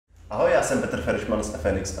Ahoj, já jsem Petr Feršman z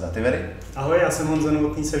FNX a Dativery. Ahoj, já jsem Honza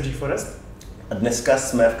Novotný z Forest. A dneska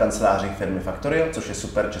jsme v kanceláři firmy Factorio, což je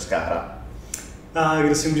super česká hra. A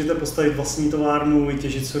kde si můžete postavit vlastní továrnu,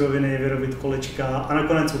 vytěžit suroviny, vyrobit kolečka a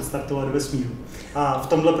nakonec odstartovat vesmíru. A v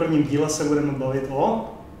tomhle prvním díle se budeme bavit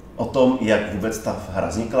o tom, jak vůbec ta hra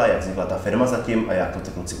vznikla, jak vznikla ta firma zatím a jak to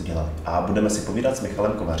ty kluci udělali. A budeme si povídat s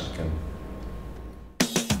Michalem Kovaříkem.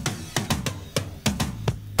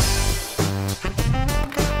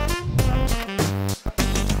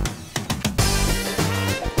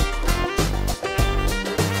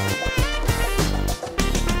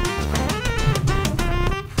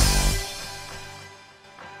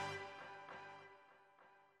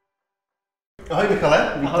 Ahoj Michale,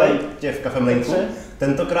 vítej tě v Kafemlejnku.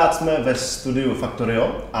 Tentokrát jsme ve studiu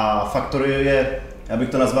Factorio a Factorio je, já bych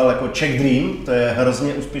to nazval jako Czech Dream, to je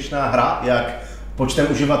hrozně úspěšná hra, jak počtem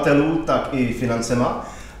uživatelů, tak i financema.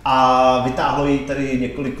 A vytáhlo ji tady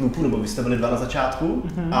několik kluků, nebo vy jste byli 2 na začátku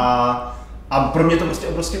a pro mě to prostě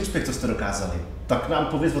obrovský úspěch, co jste dokázali. Tak nám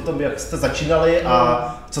pověz o tom, jak jste začínali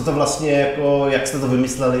a co to vlastně, jako, jak jste to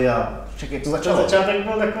vymysleli a jak to začalo? Ten začátek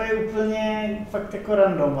byl takový úplně fakt jako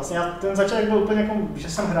random. Vlastně ten začátek byl úplně jako, že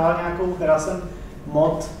jsem hrál jsem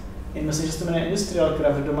mod, myslím, že se to jmenuje Industrial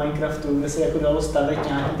Craft do Minecraftu, kde se jako dalo stavět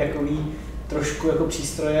nějaký takový trošku jako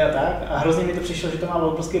přístroje a tak. A hrozně mi to přišlo, že to má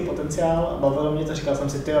obrovský potenciál a bavilo mě to, říkal jsem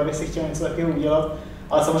si, abych si chtěl něco takového udělat,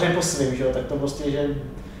 ale samozřejmě po svým, že jo, tak to prostě, že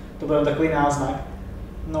to byl takový náznak.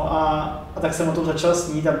 No a tak jsem o tom začal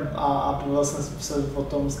snít a pověděl jsem se o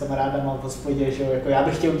tom s kamarádama v hospodě, že jo, jako já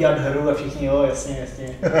bych chtěl udělat hru a všichni, jo, jasně.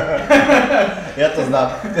 Já to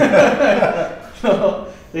znám. No,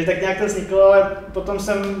 takže tak nějak to vzniklo, ale potom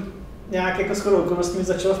jsem nějak jako shodou okolností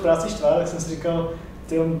začal v práci štvát, tak jsem si říkal,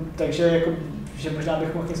 takže jako, že možná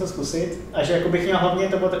bych mohl něco zkusit a že jako bych měl hlavně,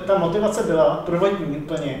 ta motivace byla průvodní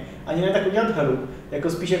úplně, ani ne tak udělat hru, jako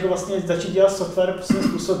spíš jako vlastně začít dělat software svým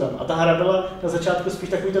způsobem. A ta hra byla na začátku spíš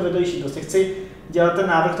takový to vedlejší, prostě chci dělat ten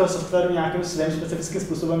návrh toho softwaru nějakým svým specifickým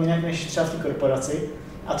způsobem jinak než třeba v té korporaci.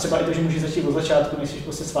 A třeba i to, že můžeš začít od začátku, než jsi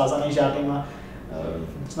prostě svázaný žádnýma,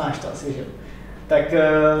 znáš to asi, že? Tak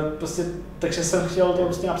prostě, takže jsem chtěl to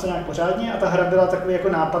prostě napsat nějak pořádně a ta hra byla takový jako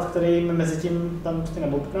nápad, který mi mezi tím tam prostě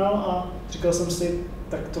nebouknal a říkal jsem si,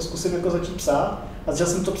 tak to zkusím jako začít psát. A začal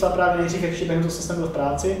jsem to psát právě nejdřív, jak během toho jsem byl v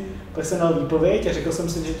práci, pak jsem dal výpověď a řekl jsem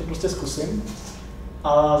si, že to prostě zkusím.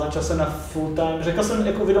 A začal jsem na full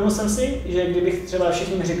time, uvědomil jsem si, že kdybych třeba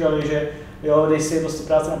všichni mi říkali, že jo, dej si prostě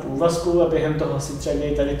práce na půl úvazku a během toho si třeba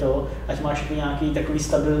děj tady to, ať máš jako nějaký takový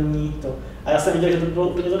stabilní to. A já jsem viděl, že to bylo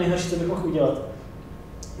úplně to nejhorší, co bych mohl udělat.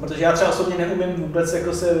 Protože já třeba osobně neumím vůbec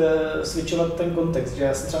jako se switchovat ten kontext, že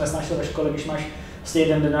já jsem třeba nesnášel ve škole, když máš prostě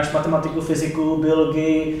jeden den máš matematiku, fyziku,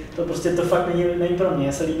 biologii, to prostě to fakt není pro mě.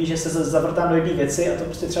 Mně se líbí, že se zavrtám do jedné věci a to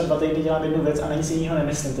prostě třeba 2 týdny dělám jednu věc a na nic jiného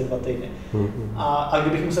nemyslím ty 2 týdny. A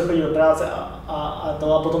kdybych musel chodit do práce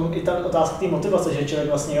a potom i ta otázka té motivace, že člověk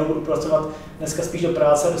vlastně jo, budu pracovat dneska spíš do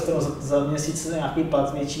práce a dostanu za měsíc nějaký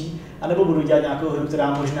plat větší, anebo budu dělat nějakou hru,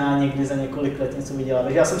 která možná někdy za několik let něco vydělá.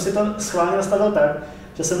 Takže já jsem si to schválně nastavil tak,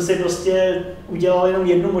 že jsem si prostě udělal jenom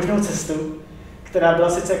jednu možnou cestu, která byla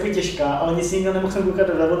sice jako těžká, ale nic jiného nemohl jsem koukat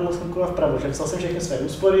doleva, nemohl jsem koukat vpravo, že vzal jsem všechny své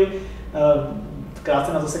úspory,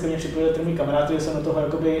 krátce na to se ke mně připojil ten můj kamarád, který jsem do toho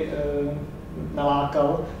jakoby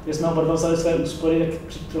nalákal, že jsme oba vzali své úspory,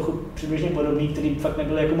 tak trochu přibližně podobný, který fakt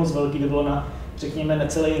nebyly jako moc velký, to bylo na, řekněme,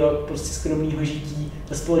 necelý rok prostě skromného žití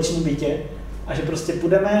ve společném bytě. A že prostě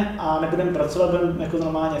půjdeme a nebudeme pracovat, budeme jako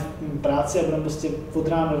normálně v práci a budeme prostě od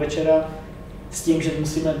rána do večera s tím, že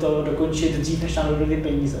musíme to dokončit dřív, než nám dodali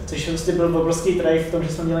peníze. Což prostě byl obrovský drive v tom, že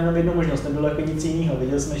jsme měli jenom jednu možnost, nebylo jako nic jiného.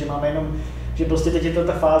 Viděli jsme, že máme jenom, že prostě teď je to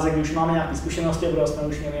ta fáze, kdy už máme nějaké zkušenosti, a jsme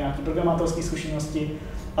už měli nějaké programátorské zkušenosti,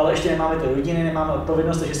 ale ještě nemáme ty rodiny, nemáme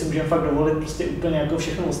odpovědnost, takže si můžeme fakt dovolit prostě úplně jako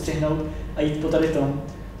všechno ostřihnout a jít po tady tom.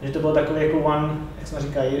 Takže to bylo takový jako jak jsme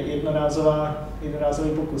říkali, jednorázový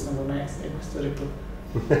pokus, nebo ne, jak jsi to řekl.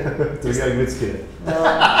 To je jak vždycky. No,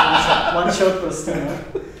 one shot prostě,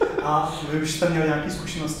 no. A vy už jste měli nějaké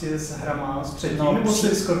zkušenosti s hrama z předtím, nebo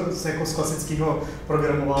jako z klasického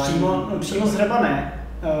programování? Přímo z hrama ne,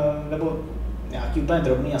 nebo nějaký úplně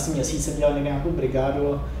drobný, asi měsíc jsem dělal nějakou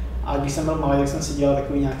brigádu a když jsem byl malý, tak jsem si dělal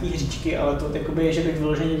takový nějaký hříčky, ale to jakoby, že bych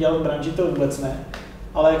vyloženě dělal v branži, to vůbec ne.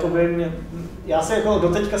 Ale jakoby já si jako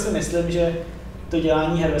doteďka si myslím, že to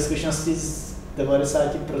dělání her ve skutečnosti z 90%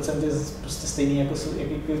 je prostě stejný jako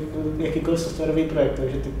jakýkoliv softwarový projekt,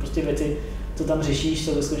 takže ty prostě věci, co tam řešíš,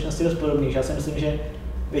 jsou ve skutečnosti dost podobný. Já si myslím, že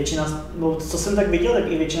většina, co jsem tak viděl, tak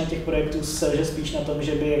i většina těch projektů selže spíš na tom,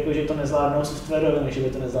 že by jako, že to nezvládnou softwarově, než by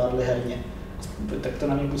to nezvládli herně. Tak to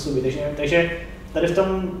na mě působí. Takže tady v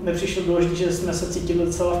tom mi přišlo důležité, že jsme se cítili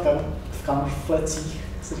docela v kamuflecích,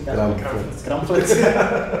 se říká? Kramfleci.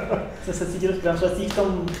 Jsem se cítil v kramflecích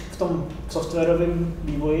v tom softwarovém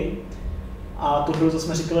vývoji. A tu hru, co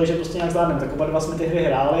jsme říkali, že prostě nějak zvládneme, tak oba dva jsme ty hry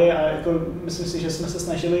hráli a jako myslím si, že jsme se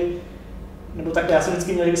snažili, nebo tak já jsem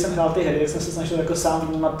vždycky měl, když jsem hrál ty hry, tak jsem se snažil jako sám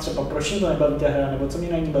vnímat třeba proč mě to nebaví ta hra, nebo co mě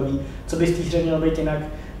na ní baví, co by v té hře mělo být jinak.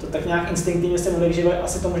 To tak nějak instinktivně jsem uvěděl, že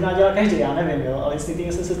asi to možná dělá každý, já nevím, jo, ale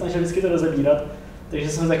instinktivně jsem se snažil vždycky to rozebírat. Takže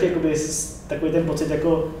jsem taky jakoby, takový ten pocit,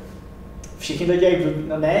 jako všichni to dělají blbě,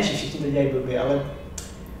 no ne, že všichni to dělají blbě, ale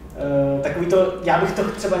takový to, já bych to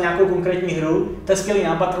třeba nějakou konkrétní hru, to je skvělý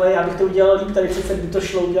nápad, ale já bych to udělal líp, tady přece by to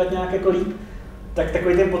šlo udělat nějak jako líp, tak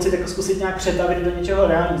takový ten pocit jako zkusit nějak přetavit do něčeho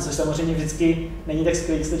reálního, což samozřejmě vždycky není tak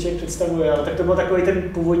skvělý, jak to člověk představuje, ale tak to byl takový ten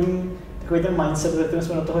původní, takový ten mindset, ve kterém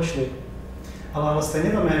jsme do toho šli. Ale stejně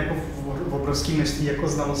tam je jako obrovský množství jako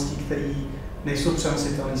znalostí, které nejsou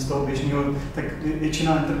přenositelné z toho běžného, tak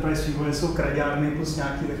většina enterprise vývoje jsou kraďárny plus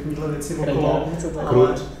nějaké takovéhle věci okolo.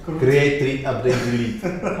 Create, update,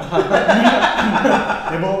 delete.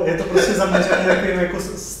 Nebo je to prostě zaměřené takovým jako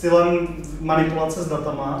stylem manipulace s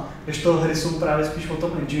datama, když to hry jsou právě spíš o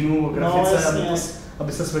tom engineu, o grafice, no,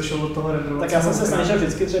 aby se svešel do toho renderovacího. Tak já jsem se snažil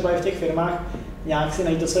vždycky třeba i v těch firmách nějak si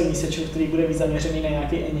najít to své mísečko, který bude víc zaměřený na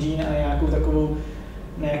nějaký engine a nějakou takovou,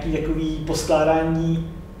 na nějaký takový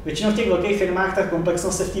poskládání. Většinou v těch velkých firmách ta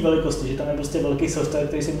komplexnost je v té velikosti, že tam je prostě velký software,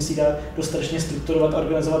 který se musí dát dostatečně strukturovat a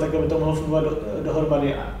organizovat tak, aby to mohlo fungovat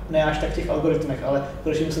dohromady. Ne až tak v těch algoritmech, ale v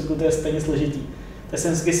konečném důsledku to je stejně složitý. Tak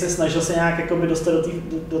jsem vždycky se snažil se nějak dostat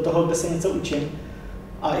do toho, kde se něco učím.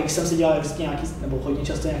 A i když jsem si dělal vždycky nějaký, nebo hodně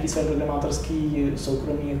často nějaké své programátorské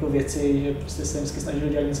soukromé jako věci, že prostě jsem vždycky snažil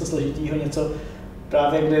dělat něco složitýho, něco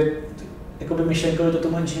právě kde jakoby myšlenkově do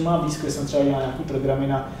tomu engineu má blízko, jsem třeba dělal nějaký programy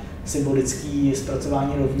na symbolické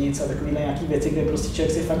zpracování rovnic a takové nějaké věci, kde prostě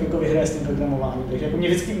člověk si fakt jako vyhraje s tím programováním. Takže jako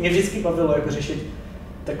mě vždycky bavilo jako řešit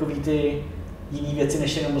takové ty jiné věci,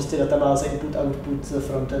 než jenom prostě databáze, input, output,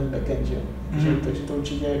 frontend, backend, že? Takže to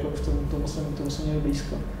určitě jako tomu jsem měl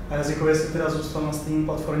blízko. A jazykově jsi teda zůstal na stejné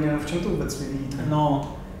platformě, v čem to vůbec vyvíjíte?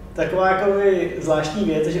 No, taková jakoby zvláštní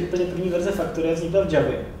věc, že úplně první verze Factoria vznikla v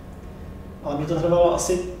Javě. Ale mi to trvalo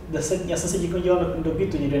asi 10 dní, já jsem se díky díval do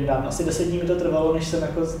Gitu někde dám, asi 10 dní mi to trvalo, než jsem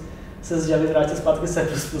jako se z Javy vrátil zpátky C++.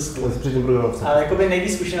 Ale jakoby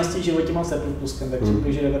nejvíc zkušeností v životě mám C++, tak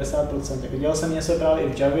řekl, že 90%. Jako dělal jsem něco právě i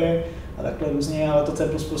v Javě a takhle různě, ale to C++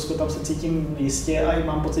 tam se cítím jistě a i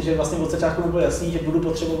mám pocit, že vlastně od začátku mi bylo jasný, že budu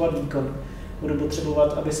potřebovat výkon. Budu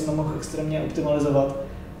potřebovat, aby si to mohl extrémně optimalizovat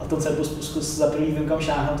a to C++ za prvý vím kam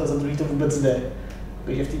šáhnout a za druhý to vůbec jde.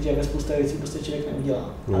 Takže v té Javě spousta věcí prostě člověk neudělá.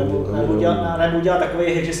 Nebo udělá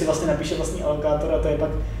takový hack, že si vlastně napíše vlastní alokátor a to je pak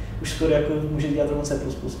už skoro jako může dělat rovnou C++.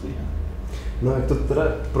 No jak to teda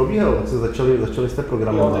probíhalo, jak se začali jste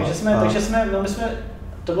programovat? Jo, my jsme,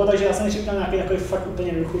 to bylo tak, že já jsem říkal nějaký takový fakt úplně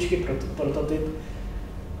jednoduchoučký prototyp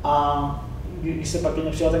a když se pak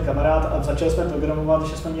přijal ten kamarád a začali jsme programovat,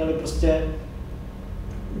 že jsme měli prostě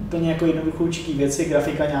úplně jako jednoduchoučký věci,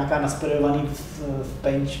 grafika nějaká nasprejovaný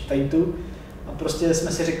v Paintu a prostě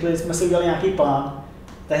jsme si udělali nějaký plán.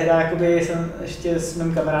 Tehdy jakoby jsem ještě s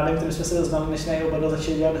mým kamarádem, kterým jsme se doznali, než na oba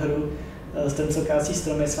začali dělat hru, ten celkácí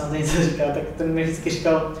strom, jestli vám to něco říká, tak ten mi vždycky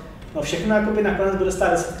říkal, no všechno jakoby nakonec bude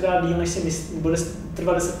stát 10krát díl, než si myslíš, bude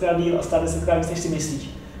trvat 10krát díl a stát 10krát víc, než si myslíš.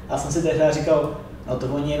 A já jsem si tehdy říkal, no to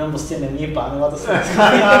oni jenom prostě neumí plánovat, to se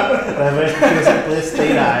bude úplně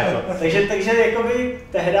stejná. Jako. takže jakoby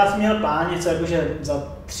tehdy jsem měl plán něco jako, že za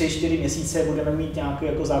 3-4 měsíce budeme mít nějakou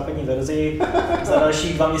jako základní verzi, za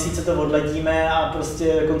další 2 měsíce to odladíme a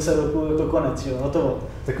prostě do konce roku je to konec, jo, hotovo.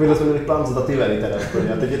 Takovýhle jsme měli plán z Dativery teda,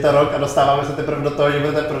 a teď je to rok a dostáváme se teprve do toho, že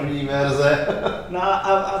bude ta první verze. No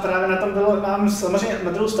a právě na tom bylo, samozřejmě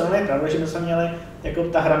na druhou stranu je pravda, že my jsme měli, jako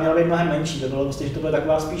ta hra měla být mnohem menší, to bylo prostě, že to byla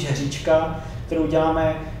taková spíš hříčka, kterou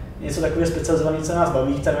děláme něco takového specializovaného, co nás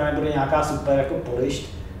baví, která nebude nějaká super jako polišť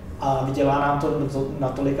a vydělá nám to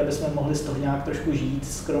natolik, aby jsme mohli z toho nějak trošku žít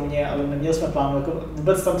skromně, ale neměli jsme plán, jako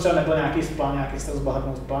vůbec tam třeba nebyl nějaký plán, nějaký se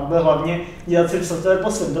rozbohatnout. Plán byl hlavně dělat si software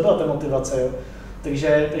poslední, to byla ta motivace, jo.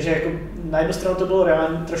 Takže jako na jednu stranu to bylo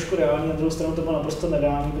reální, trošku reální, na druhou stranu to bylo naprosto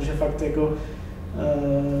nereální, protože fakt jako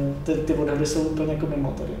ty odhady jsou úplně jako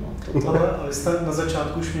mimo tady. No. Ale jste na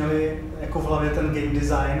začátku už měli jako v hlavě ten game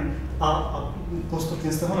design a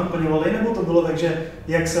postupně jste ho naplňovali, nebo to bylo tak, že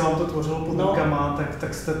jak se vám to tvořilo pod rukama,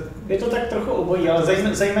 tak jste... Je to tak trochu obojí, ale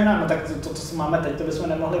zejména, no tak to, co máme teď, to bychom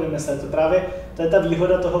nemohli vymyslet. To je ta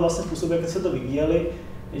výhoda toho vlastně způsobu, jak se to vyvíjeli,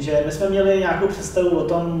 že my jsme měli nějakou představu o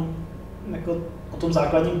tom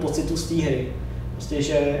základním pocitu z té hry. Prostě,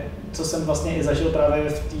 že co jsem vlastně i zažil právě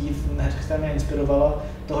v té hře, která mě inspirovala,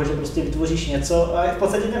 toho, že prostě vytvoříš něco a v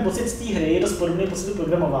podstatě ten pocit z té hry je dost podobný pocitu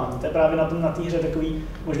programování. To je právě na té hře takový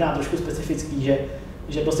možná trošku specifický, že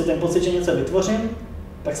Že prostě ten pocit, že něco vytvořím,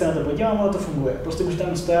 tak se na to podívám, ale to funguje. Prostě můžu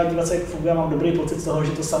tam stát a dívat se, jak funguje, mám dobrý pocit z toho,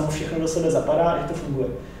 že to samo všechno do sebe zapadá, že to funguje.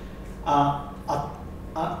 A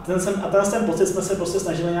ten pocit jsme se prostě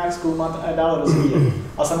snažili nějak zkoumat a dál rozvíjet.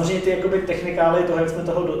 A samozřejmě ty jakoby technikály toho, jak jsme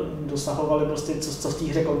toho dosahovali, prostě co v té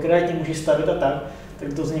hře konkrétně můžeš stavit a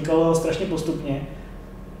tak to vznikalo strašně postupně.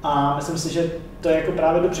 A myslím si, že to je jako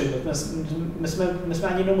právě dobře. My jsme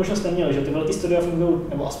ani jednou možnost neměli, že ty velké studia fungují,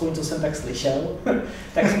 nebo aspoň co jsem tak slyšel,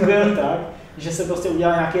 tak fungují tak, že se prostě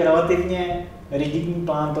udělá nějaký relativně rigidní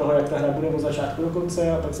plán toho, jak ta hra bude od začátku do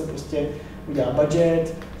konce, a pak se prostě udělá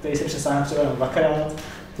budget, který se přesáhne třeba jenom 2krát.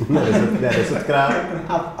 Ne, 10krát.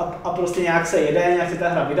 A prostě nějak se jede, nějak se ta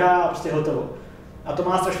hra vydá a prostě hotovo. A to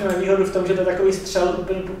má strašnou nevýhodu v tom, že to je takový střel,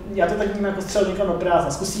 já to tak vnímám jako střel někam do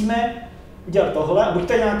prázdna. Zkusíme udělat tohle, a buď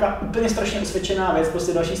to je nějaká úplně strašně osvědčená věc,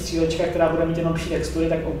 prostě další střílečka, která bude mít jenom lepší textury,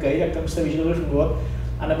 tak OK, tak tam se ví, že to bude fungovat.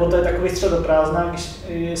 A nebo to je takový střel do prázdna,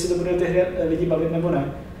 jestli to bude ty hry lidi bavit nebo ne.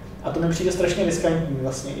 A to mi přijde strašně riskantní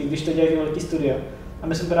vlastně, i když to dělají velký studia. A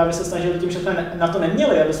my jsme právě se snažili tím, že jsme na to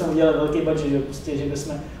neměli, aby jsme udělali velký budget, že prostě, že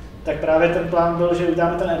bychom, tak právě ten plán byl, že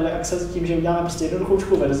uděláme ten early access tím, že uděláme prostě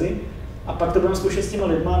jednoduchou verzi a pak to budeme zkoušet s těma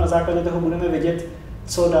lidma a na základě toho budeme vědět,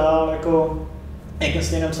 co dál, jako, jakým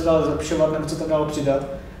směrem co dál zlepšovat nebo co tam dál přidat.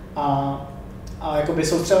 A jakoby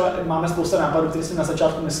jsou třeba, máme spousta nápadů, které jsme na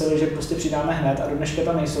začátku mysleli, že prostě přidáme hned a do dneška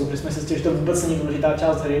tam nejsou, protože jsme si zjistili, že to vůbec není důležitá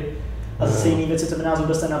část hry a zase jiné věci, co by nás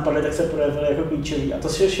vůbec nenapadly, tak se projevily jako klíčové. A to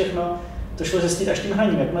všechno to šlo zjistit až tím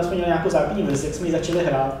hraním. Jakmile jsme měli nějakou základní verzi, jak jsme ji začali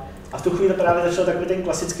hrát. A v tu chvíli právě začal takový ten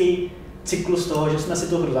klasický cyklus toho, že jsme si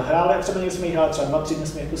tu hru zahráli a třeba někdy jsme ji hráli třeba 2-3 dny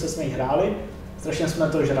jsme ji hráli, strašně jsme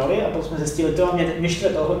to žrali a potom jsme zjistili, to mě štve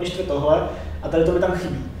tohle a tady to mi tam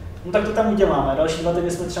chybí. No tak to tam uděláme. Další 2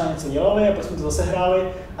 týdny jsme třeba něco dělali a pak jsme to zase hráli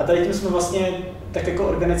a tady tím jsme vlastně tak jako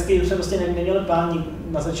organicky, jsme prostě neměli plán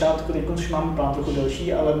na začátku, teď už máme plán trochu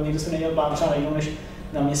delší, ale nikdy jsme neměli plán třeba nejdou než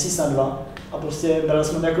na měsíc, na 2. A prostě brali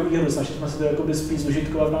jsme to jako výhodu, snažili jsme se to jakoby spíš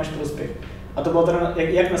zužitkovat v náš prospěch. A to bylo teda,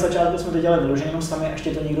 jak na začátku jsme to dělali vyloženě jenom sami,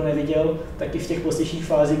 ještě to nikdo neviděl, tak i v těch pozdějších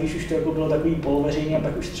fázích, když už to jako bylo takový poloveřejný a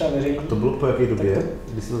pak už třeba veřejný. A to bylo po jaké době,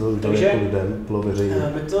 kdy jsme to už dali jako lidem, poloveřejný?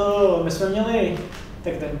 My jsme měli,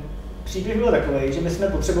 tak ten příběh byl takový, že my jsme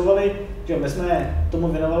potřebovali, že my jsme tomu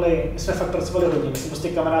věnovali, my jsme fakt pracovali hodně, my jsme prostě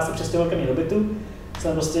kamarád se přestěhoval ke mně do bytu,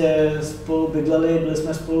 jsme prostě spolu bydleli, byli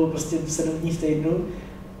jsme spolu prostě 7 dní v týdnu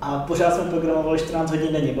a pořád jsme programovali 14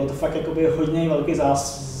 hodin denně, bylo to fakt jakoby hodně velký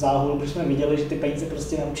záhul, protože jsme viděli, že ty peníze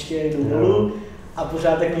prostě na účtě jdou dolů a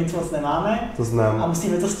pořád tak nic moc nemáme to znám. A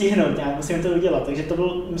musíme to stihnout nějak, musíme to udělat, takže to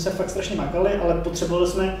bylo, my jsme fakt strašně makali, ale potřebovali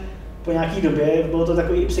jsme po nějaký době, bylo to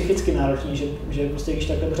takový psychicky náročný, že prostě když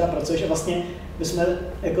takhle pořád pracuješ a vlastně my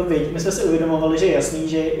jsme si uvědomovali, že je jasný,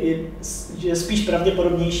 že je spíš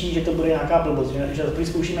pravděpodobnější, že to bude nějaká blbost, že za první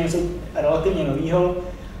zkoušíme něco relativně nového,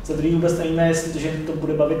 za druhý vůbec nevíme, jestli že to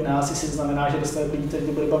bude bavit nás, jestli to znamená, že dostatek lidí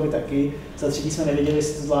to bude bavit taky, za třetí jsme nevěděli,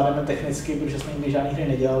 jestli to zvládneme technicky, protože jsme nikdy žádný hry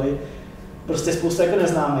nedělali, prostě spousta jako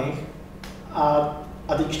neznámých a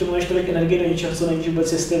teď, když tomu máš tolik energie do něčeho, co nevíš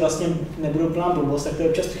vůbec, jestli vlastně nebudou plná blbost, tak to je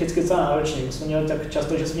občas psychicky docela náročné. My jsme měli tak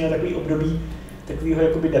často, že jsme měli takový období takového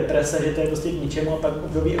jakoby deprese, že to je prostě k ničemu a pak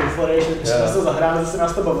období euforie, že jsme nás to zahráli, zase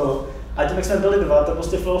nás to bavilo. A tím, jak jsme byli 2, to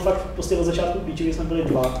prostě flow fakt prostě od začátku klíčový, jsme byli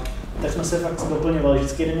 2, tak jsme se fakt doplňovali.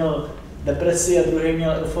 Vždycky jeden měl depresi a druhý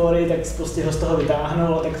měl euforii, tak prostě ho z toho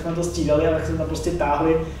vytáhnul a tak jsme to střídali a tak jsme to prostě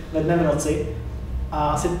táhli ve dne v noci. A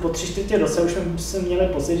asi po 3/4 roce už jsme měli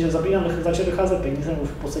pocit, že nám začaly docházet peníze, už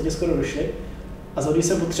v podstatě skoro došly. A za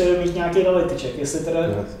jsem potřeboval mít nějaký reality check,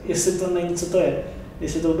 jestli to není, co to je,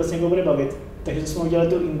 jestli to vůbec někoho bude bavit. Takže jsme udělali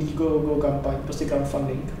tu Indiegogo kampaň, prostě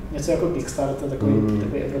crowdfunding, něco jako Kickstarter,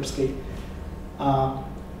 takový evropský. A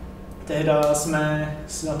tehda jsme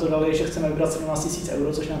si na to dali, že chceme vybrat 17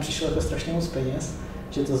 000 €, což nám přišlo jako strašně moc peněz,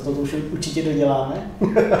 že to už určitě doděláme.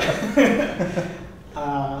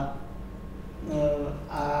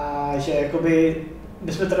 A že jakoby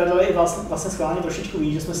bychom teda dali i vlastně schválně trošičku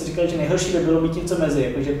víc, že jsme si říkali, že nejhorší by bylo mít něco mezi,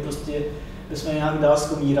 jakože prostě bychom nějak dál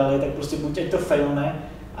zkomírali, tak prostě buď ať to failne,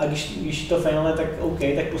 a když to failne, tak OK,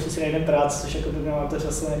 tak prostě si najdeme práci, což jako by mělo to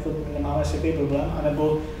čas, jako nemáme takový problém,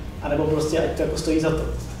 anebo prostě ať to jako stojí za to.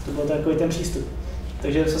 To byl takový ten přístup.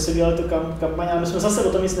 Takže jsme si dělali tu kampaň, ale my jsme zase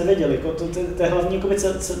o tom nic nevěděli. To je hlavní jako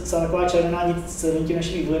celá taková červená nic celým tím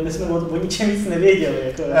naším vývojem, my jsme o ničem nic nevěděli.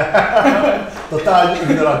 Jako. Totální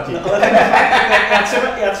ignoranti. No, ale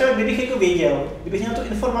já třeba kdybych jako věděl, kdybych měl tu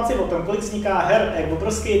informaci o tom, kolik vzniká her, jak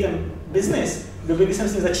obrovský ten biznis, v době, kdy jsem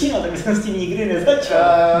s tím začínal, tak jsem s tím nikdy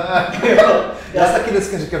nezačal. Já taky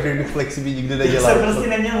dneska říkám, že bych Flexibí nikdy nedělal. Já jsem prostě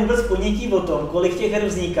neměl vůbec ponětí o tom, kolik těch her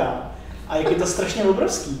vzniká a jak je to strašně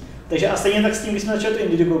obrovský. Takže a stejně tak s tím, když jsme začali tu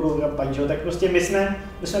Indiegogovou kampaň, tak prostě my jsme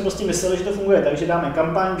prostě mysleli, že to funguje tak, že dáme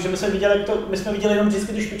kampaň, že my jsme viděli jenom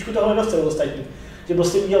vždycky tu špičku toho ledovce ostatní. Že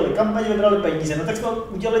prostě udělali kampaň, vybrali peníze, no tak jsme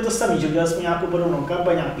udělali to samý, že udělali jsme nějakou podobnou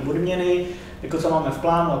kampaň, nějaký odměny, jako co máme v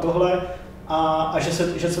plánu a tohle. A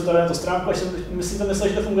že se to dá na tu stránku, až my si to mysleli,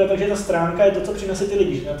 že to funguje tak, že ta stránka je to, co přinese ty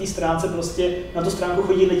lidi, že na té stránce prostě, na tu stránku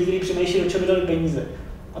chodí lidi, kteří přemýšlí, do čeho by dali peníze.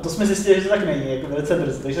 A to jsme zjistili, že to tak není, jako velice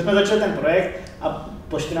brzy. Takže jsme začali ten projekt a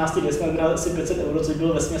po 14 dní jsme vybrali asi 500 €, což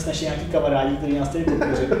bylo vesměs naši nějaký kamarádi, kteří nás tady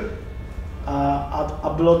podpořili.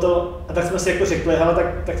 A bylo to, a tak jsme si jako řekli,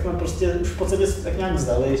 hele, tak jsme prostě už v podstatě tak nějak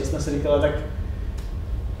vzdali, že jsme si říkali, tak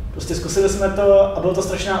prostě zkusili jsme to a bylo to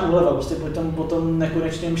strašná úleva, prostě po tom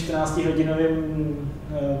nekonečném 14hodinovém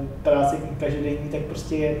práci každodenní, tak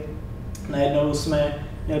prostě najednou jsme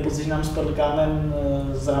měli pocit, že nám spadl kámen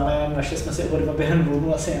z ramen, našli jsme si oba dva během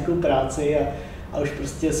volnu asi nějakou práci a už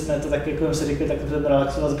prostě jsme to tak jako si řekli, tak to budeme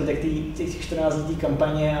relaxovat zbytek těch 14 dní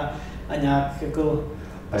kampaně a nějak jako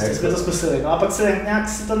prostě jsme to zkusili. No a pak se nějak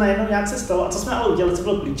si to najednou nějak se stalo. A co jsme ale udělali, co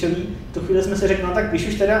bylo klíčový, v tu chvíli jsme si řekli, no tak když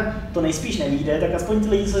už teda to nejspíš nevyjde, tak aspoň ty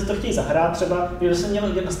lidi, co si to chtějí zahrát, třeba, že jsem měl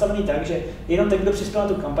nastavený tak, že jenom ten, kdo přispěl na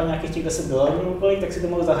tu kampaň nějakých těch $10 nebo kolik, tak si to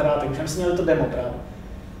mohl zahrát, takže jsme si měli to demo právě.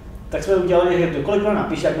 Tak jsme udělali, že kdokoliv nám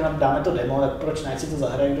napíše, jak nám dáme to demo, tak proč ne, si to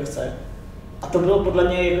zahraje, kdo chce. A to bylo podle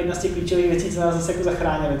mě jedna z těch klíčových věcí, co nás zase jako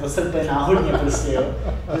zachránili, to se úplně náhodně prostě, jo.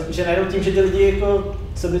 Že najednou tím, že ty lidi jako,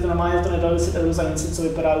 co by to normálně to nedali 10 € za něco, co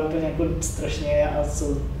vypadá úplně jako strašně a co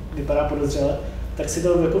vypadá podezřele, tak si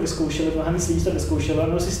to jako vyzkoušeli, mnohem víc lidí to vyzkoušelo,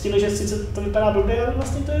 no zjistili, že sice to vypadá blbě, ale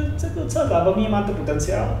vlastně to je jako docela zábavný a má to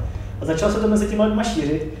potenciál. A začalo se to mezi těmi lidmi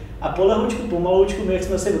šířit. A polehoučku, pomaloučku, my jak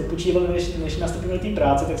jsme si odpočívali, než nastoupíme do té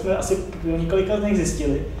práce, tak jsme asi několika z nich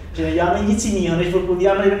zjistili, že neděláme nic jiného, než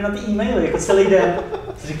odpovídáme lidem na ty e-maily, jako celý den.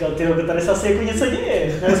 Jsem říkal, tady se asi jako něco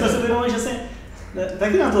děje. My jsme si uvědomili, že si,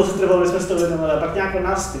 taky nám to zase trvalo, jsme si to uvědomili, a pak nějak od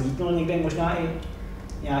nás tweetnul někde možná i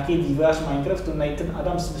nějaký vývojář Minecraftu, Nathan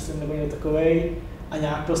Adams, myslím, nebo někdo takovej, a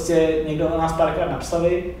nějak prostě někdo na nás párkrát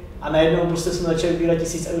napsali a najednou prostě jsme začali vybírat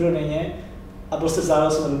 1000 € denně a prostě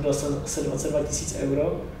zároveň jsme vybral asi 22 000 €.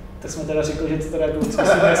 Tak jsme teda řekli, že to teda jako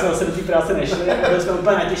zkusíme, jak jsme zase do té práce nešli a byli jsme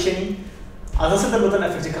úplně natěšení. A zase to byl ten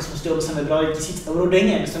efekt, říkal jsem, že jsme vybrali 1000 €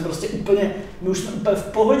 denně, my jsme prostě úplně, my už jsme úplně v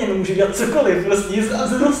pohodě, my můžeme dělat cokoliv, prostě nic a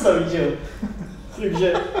se zastaví, že jo.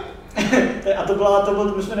 Takže, a to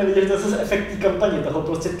bylo, my jsme neviděli, že to je zase efekt té kampaně, toho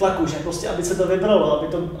prostě tlaku, že prostě, aby se to vybralo,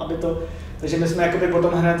 aby to, takže my jsme jakoby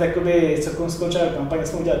potom hned, jakoby, co skončila kampaně,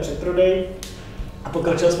 jsme udělali předprodej a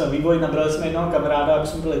pokračovali jsme vývoj, nabrali jsme jednoho kamaráda, aby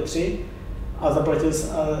jsme byli 3. A zaplatili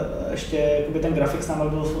jsme ještě jakoby ten grafik s námi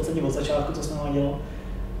byl v podstatě od začátku, co jsme nám dělali.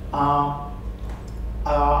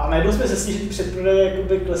 A najednou jsme zjistili, že ty předprodeje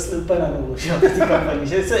jakoby klesly úplně na nulu, že ty kampaní.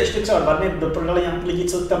 Že se ještě třeba 2 dny doprodali nějaký lidi,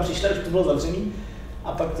 co tam přišli, už to bylo zavřený.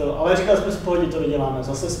 A pak to, ale říkali jsme si v pohodě, to doděláme.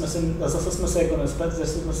 Zase jsme se jako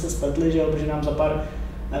spletli, že jo, protože nám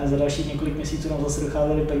za další několik měsíců nám zase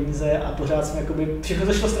docházely peníze a pořád jsme jakoby, všechno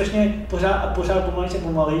to šlo strašně pořád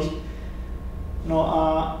pomalejš. No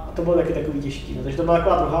a to bylo taky takový těžký, no. Takže to byla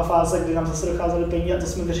taková druhá fáze, kdy nám zase docházely peníze a to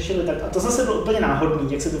jsme vyřešili tak. A to zase bylo úplně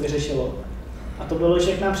náhodný, jak se to vyřešilo. A to bylo,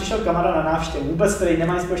 že jak nám přišel kamarád na návštěvu, vůbec který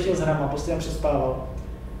nemá nic společného s hrama, prostě tam přespával.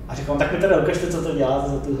 A říkal, tak mi teda ukažte, co to děláte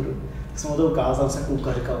za tu hru. Tak jsem mu to ukázal, jsem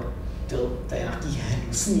koukal a říkal, to je nějaký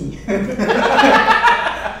hnusný.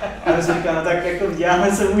 A já jsem říkal, no tak jako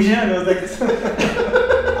děláme, co můžeme, no tak.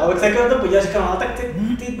 A pak tak na to podíval, říkal, no tak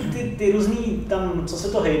ty různý tam, co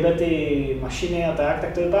se to hejbe, ty mašiny a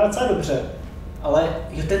tak to vypadá docela dobře. Ale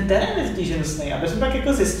jo, ten terén je totiž hnusný. A my jsme tak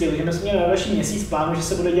jako zjistili, že my jsme měli na další měsíc plánu, že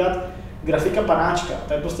se bude dělat grafika panáčka.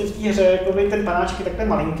 To je prostě v té hře, jakoby ten panáček je takhle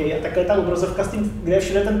malinký a takhle ta obrazovka s tím, kde je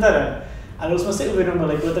všude ten terén. A nebo jsme si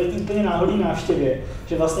uvědomili, bylo tady úplně náhodný návštěvě,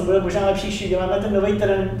 že vlastně bude možná lepší, když děláme ten nový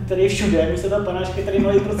terén, který je všude, místo toho panáčka, který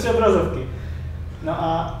mají prostě obrazovky. No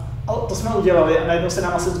a to jsme udělali a najednou se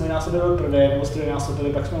nám asi zdvojnásobily prodeje nebo strojnásobily,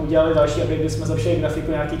 pak jsme udělali další update, kdy jsme zlepšili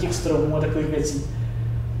grafiku nějakých těch stromů a takových věcí.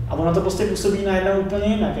 A ono to prostě působí najednou úplně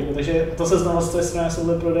jinak, jako, takže to se znovu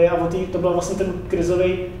strojnásobily prodeje a to byl vlastně ten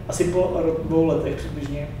krizový asi po 2 letech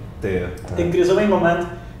přibližně. Ten krizový moment,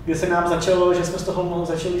 kdy se nám začalo, že jsme z toho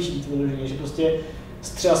začali žít vyloženě, že prostě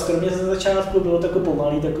třeba skromně ze začátku bylo to jako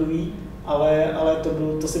pomalý takový, ale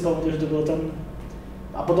to si pamatuju, že to bylo ten.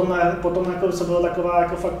 A potom jako, co bylo taková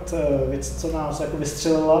jako fakt věc, co nás jako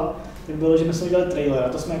vystřelila, tak bylo, že my jsme udělali trailer a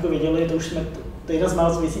to jsme jako věděli, to je jedna z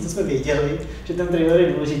málo věcí, co jsme věděli, že ten trailer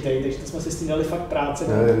je důležitý, takže to jsme si s tím dali fakt práci.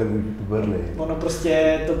 Ono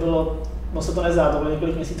prostě to bylo, moc se to nezdá, to bylo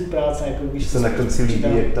několik měsíců práce. Jako když se na konci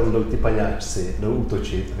líbí, jak tam jdou ty paňáčci, jdou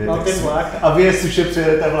útočit. Vlak. A vy je suše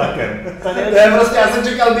přijedete vlakem. Ne, prostě já jsem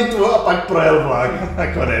čekal bitvu a pak projel vlak.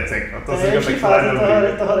 A konec, jako. To je nejlepší fáze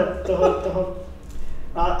toho.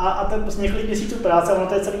 A ten prostě několik měsíců práce, ono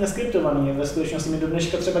to je celý neskriptovaný. Ve skutečnosti my do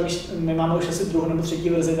dneška třeba, když my máme už asi druhou nebo třetí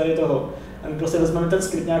verzi tady toho, a my prostě vezmeme ten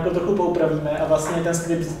skript nějak trochu poupravíme a vlastně ten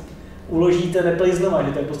skript uložíte replay znova,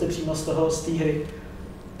 že to je prostě přímo z té hry.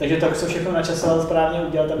 Takže to se všechno načasovat správně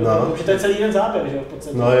udělat, aby protože to je celý jeden záběr, že jo, v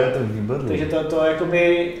podstatě. No je to výborný. Takže to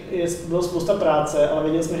jakoby bylo spousta práce, ale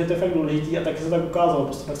věděli jsme, že to je fakt důležitý a taky se tak ukázalo.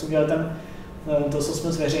 Prostě pak jsme udělali to, co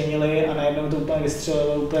jsme zveřejnili a najednou to úplně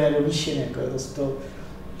vystřelilo úplně do výšiny. Jako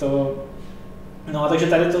no a takže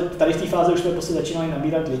tady v té fázi už jsme prostě začínali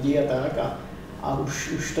nabírat lidi a tak a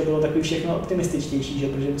už to bylo takový všechno optimističtější, že?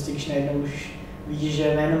 Protože prostě když najednou už víš,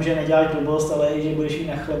 že nejenom, že neděláš blbost, ale i že budeš jít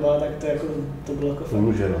na chleba, tak to bylo jako fakt,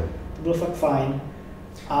 to bylo fakt fajn.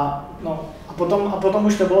 A potom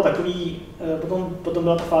už to bylo takový, potom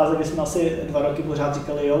byla ta fáze, kdy jsme asi 2 roky pořád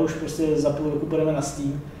říkali, jo, už prostě za půl roku budeme na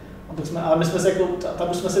Steam. Ale my jsme se jako,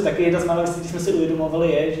 tam už jsme si taky jedna z malých věcí, jsme si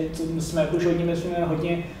uvědomovali je, že jsme jako už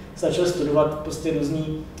hodně začali studovat prostě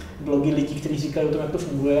různý blogy lidí, kteří říkají o tom, jak to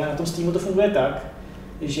funguje. A na tom Steamu to funguje tak,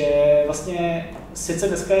 že vlastně sice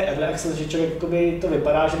dneska je early access, že člověk to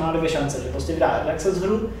vypadá, že má 2 šance, že prostě vydá early access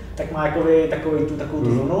hru, tak má takovou tu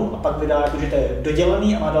vlnu a pak vydá, jako, že to je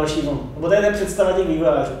dodělaný a má další vlnu. Nebo to je ta představa těch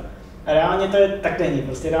vývojářů. A reálně to je tak není,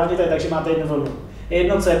 prostě reálně to je tak, že máte jednu vlnu. Je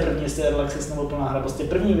jedno, co je první, jestli je early access nebo plná hra. Prostě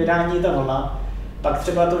první vydání je ta vlna, pak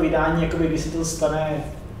třeba to vydání, jakoby, když si to stane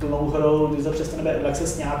plnou hrou, když to přestane být early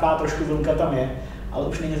access, nějaká trošku vlnka tam je, ale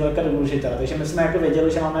už není zdaleka důležitá. Takže my jsme jako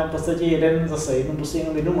věděli, že máme v podstatě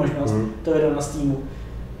jednu možnost to vydat na Steamu.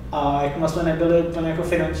 A jakmile jsme nebyli úplně jako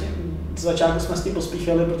finančně, z začátku jsme s tím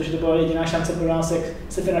pospíchali, protože to byla jediná šance pro nás, jak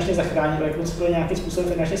se finančně zachránit, jak jsme byli nějakým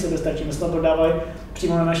způsobem finančně sebestačí. My jsme to prodávali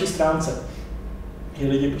přímo na naší stránce. Že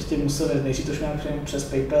lidi prostě museli, nejdřív to šlo nějak přes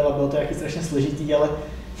PayPal a bylo to jaký strašně složitý, ale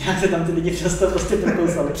nějak se tam ty lidi přesto prostě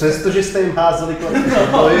prokousali. Přestože jste jim házeli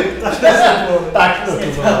tak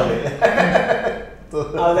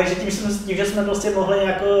to ale takže tím, že jsme prostě mohli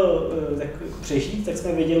jako přežít, tak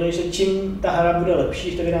jsme věděli, že čím ta hra bude lepší,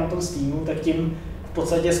 když to vydá na tom Steamu, tak tím v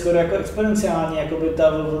podstatě skoro jako exponenciálně jakoby ta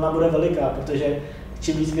vlna bude veliká, protože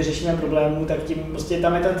čím víc vyřešíme problémů, tak tím prostě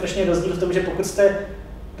tam je ten strašný rozdíl v tom, že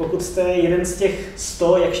pokud jste jeden z těch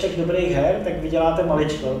 100 jakž tak dobrých her, tak vyděláte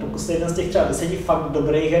maličko. Pokud jste jeden z těch třeba 10 fakt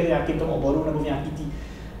dobrých her v nějakém tom oboru nebo v nějaký té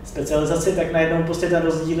specializaci, tak najednou prostě ten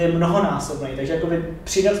rozdíl je mnohonásobný. Takže jakoby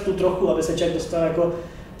přidat tu trochu, aby se člověk dostal jako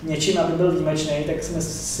něčím, aby byl výjimečný, tak jsme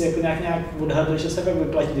si jako nějak odhadli, že se fakt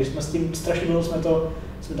vyplatí. Takže jsme s tím strašně dlouho jsme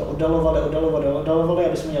to oddalovali,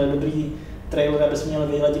 aby jsme měli dobrý trailer, aby jsme měli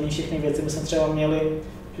vyladěný všechny věci. My jsme třeba měli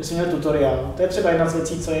tutoriál. To je třeba jedna z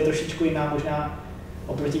věcí, co je trošičku jiná možná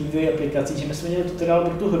oproti vývoji aplikací, že my jsme měli tutoriál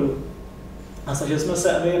pro tu hru. A snažili jsme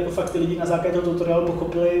se, aby jako fakt ty lidi na základě toho tutoriálu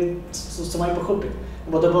pochopili, co mají pochopit.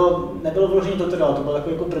 Nebo to nebylo vyložený tutoriál, to bylo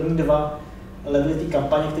jako první 2 levely té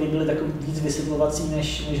kampaně, které byly takový víc vysvětlovací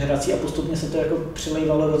než hrací a postupně se to jako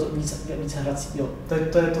přilejvalo víc hrací. Jo. To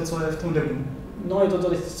je to, co je v tom demo. No, je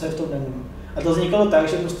to, co je v tom demo. A to vznikalo tak,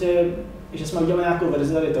 že jsme udělali nějakou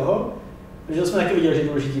verzi tady toho, protože jsme taky viděli, že je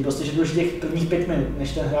důležitý, prostě, že důležitý těch prvních 5 minut,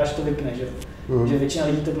 než ten hráč to vypne, že? Že většina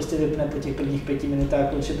lidí to prostě vypne po těch prvních 5 minutách,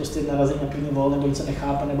 protože prostě narazí na první vol, nebo něco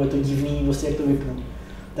nechápe, nebo je to divný, prostě jak to vypnu.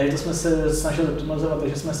 Takže to jsme se snažili optimalizovat,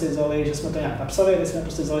 takže jsme si vzali, že jsme to nějak napsali, že jsme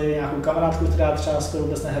prostě vzali nějakou kamarádku, která třeba skoro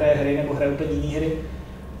vůbec nehraje hry nebo hraje úplně jiné hry.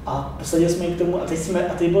 A posadili jsme ji k tomu a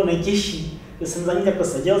teď bylo nejtěžší, že jsem za ní takhle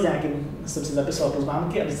seděl s nějakým, jsem si zapisoval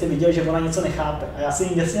poznámky a teď jsem viděl, že ona něco nechápe a já si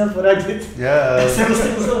jí nesměl poradit. Tak jsem prostě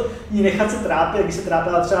musel jí nechat se trápit, když se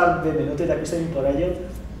trápila třeba 2 minuty, tak už jsem jí poradil.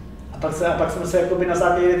 A pak jsme se jakoby na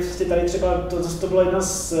základě prostě tady třeba, to byla jedna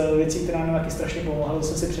z věcí, která nám taky strašně pomohla,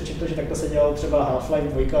 jsem si přečetl, že takhle se dělalo třeba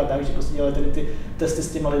Half-Life 2 a tak, že prostě dělali ty testy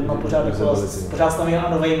s těma lidma pořád s novými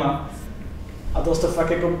a novejma. A to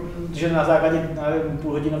fakt jako, že na základě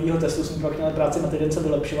půlhodinového testu jsme pak měli práci na týden, co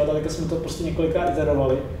vylepšovat, ale jsme to prostě několikrát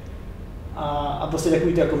iterovali. A prostě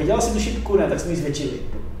takový to jako, viděla jsi tu šipku? Ne, tak jsme ji zvětšili.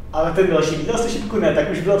 Ale ten další, viděl jsi šipku? Ne,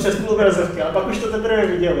 tak už bylo přes půl obrazovky, ale pak už to teprve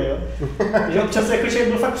viděli, jo. Takže občas jako člověk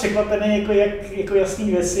byl fakt překvapený, jako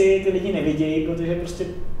jasný věci ty lidi nevidějí, protože prostě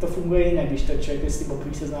to funguje jinak, když to člověk s tím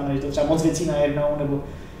poprvé seznámí, že to třeba moc věcí najednou,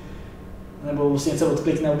 nebo prostě něco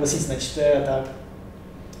odklikne, vůbec nic nečte a tak.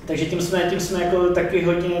 Takže tím jsme jako taky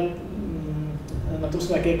hodně, na tom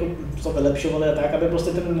jsme taky jako to vylepšovali a tak, aby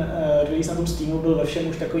prostě ten release na tom Steamu byl ve všem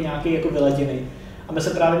už takový nějaký jako vyladěný. A my se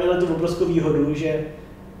právě měli tu obrovskou výhodu, že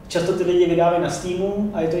často ty lidi vydávají na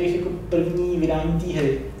Steamu a je to jejich jako první vydání té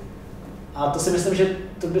hry. A to si myslím, že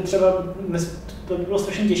to by třeba to by bylo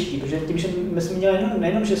strašně těžké, protože tím, že my jsme měli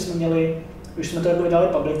nejenom, že jsme měli, už jsme to jako vydali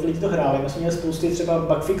public, ty lidi to hráli, my jsme měli spousty třeba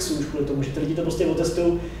bugfixů už kvůli tomu, že ty lidi to prostě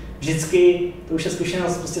otestují vždycky, to už je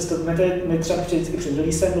zkušenost, prostě my třeba vždycky před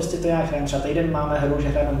releasem prostě to nějak hrajeme, třeba týden máme hru, že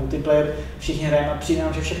hrajeme multiplayer, všichni hrajeme a přijde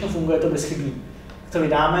nám, že všechno funguje, to bezchybný. To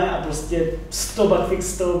vydáme a prostě 100 bugfix,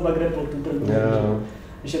 100 bug reportů první.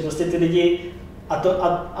 Že prostě ty lidi,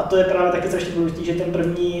 a to je právě taky strašně důležité, že ten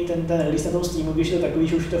první, ten release na tom Steamu, když je to takový,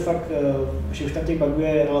 že už to fakt, že už tam těch bugů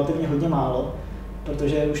je relativně hodně málo,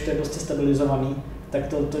 protože už to je prostě stabilizovaný, tak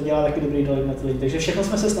to dělá taky dobrý dojem na ty lidi. Takže všechno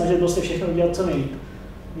jsme se snažili prostě všechno udělat co nejlíp.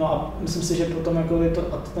 No a myslím si, že potom jako je to,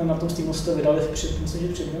 a na tom Steamu se to vydali myslím,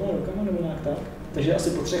 že před 2 rokama nebo nějak tak, takže asi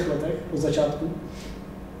po 3 letech od začátku.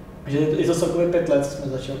 Že je to celkově 5 let, co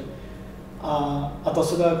jsme začali. A to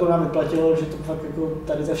se to jako nám vyplatilo, že to fakt jako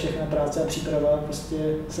tady za všechna práce a příprava prostě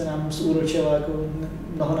se nám zúročila jako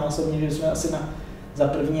mnohonásobně, že jsme asi za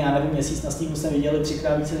první, já nevím, měsíc na Steamu jsme viděli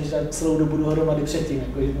 3krát více než za celou dobu dohromady předtím,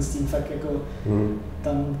 jako, že ten Steam fakt jako,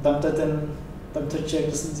 tam to je člověk,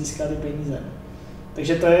 kdo si získá ty peníze.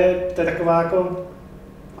 Takže to je taková jako,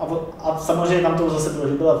 a samozřejmě tam to zase bylo,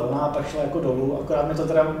 že byla vlna a pak šla jako dolů, akorát my to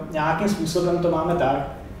teda nějakým způsobem to máme tak,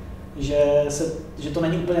 že to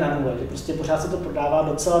není úplně na nule, že prostě pořád se to prodává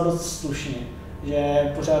docela dost slušně,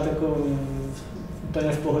 že pořád jako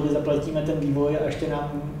úplně v pohodě zaplatíme ten vývoj a ještě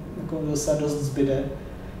nám jako docela dost zbyde.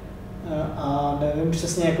 A nevím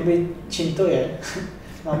přesně jakoby, čím to je.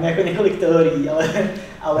 Máme jako několik teorií, ale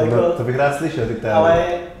no, jako, to bych rád slyšel, ty teorie. Ale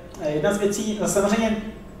jedna z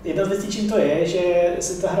věcí, čím to je, že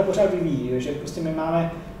se ta hra pořád vyvíjí, že prostě my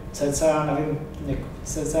máme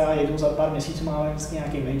cca jednou za pár měsíců máme vždycky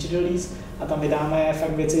nějaký major release a tam vydáme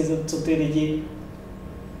fakt věci, co ty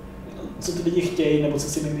lidi chtějí, nebo co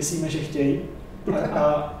si my myslíme, že chtějí.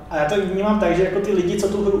 A já to vnímám tak, že jako ty lidi, co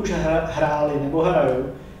tu hru už hráli nebo hrajou,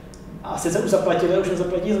 a sice už zaplatili, už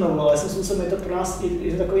nezaplatí znovu, ale způsobem je to pro nás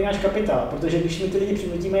i takový náš kapitál, protože když my ty lidi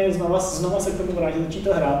přinutíme znova se k tomu vrátit, začít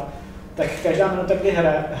to hrát, tak každá minuta, kdy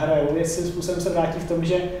hrajou, je svým způsobem se vrátí v tom,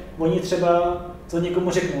 že oni třeba to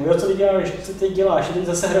někomu řeknou, jo, co ty děláš, co teď děláš, teď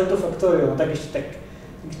zase hrajou to Factorio, no, tak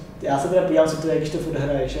já se teda podívám, co to je, když to furt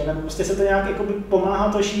hraješ, jo, nebo prostě se to nějak jakoby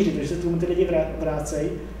pomáhá to šířit, protože se tomu ty lidi vrácejí.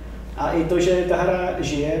 A i to, že ta hra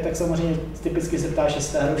žije, tak samozřejmě typicky se ptáš,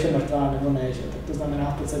 jestli ta hra už je mrtvá nebo ne, že? Tak to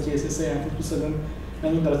znamená v podstatě, jestli se nějakým způsobem na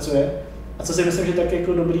ní pracuje. A co si myslím, že tak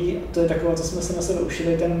jako dobrý, to je takové, co jsme se na sebe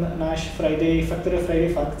ušili, ten náš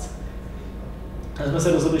Friday Facts. A jsme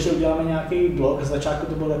se rozhodli, že uděláme nějaký blog, z začátku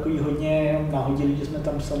to bylo takový hodně nahodilý, že jsme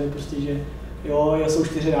tam psali prostě, že jo, jsou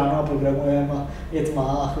 4 ráno a programujeme a je tma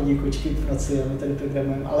a chodí kočky v noci a my tady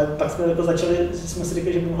programujeme. Ale pak jsme jako začali, jsme si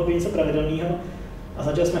řekli, že by mohlo být něco pravidelného. A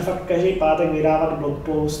začali jsme fakt každý pátek vydávat blog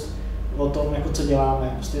post o tom, jako co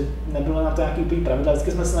děláme. Prostě nebylo na to nějaký úplný pravidla.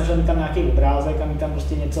 Vždycky jsme se snažili mít tam nějaký obrázek a mít tam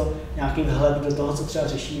prostě něco, nějaký vhled do toho, co třeba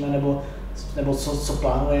řešíme, nebo co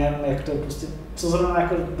plánujeme, jak to prostě, co zrovna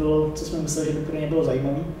jako bylo, co jsme mysleli, že by pro ně bylo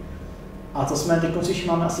zajímavé. A to jsme teď už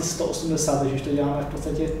máme asi 180, takže už to děláme v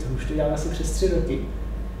podstatě, už to děláme asi přes 3 roky.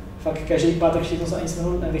 Fakt každý pátek všechno se ani jsme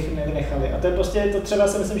ho nevynechali. A to je prostě, to třeba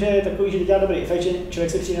si myslím, že je takový, že dělá dobrý efekt, že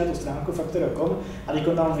člověk si přijde na tu stránku factorio.com a teď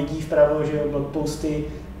tam vidí vpravo, že blog posty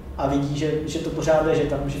a vidí, že to pořád je,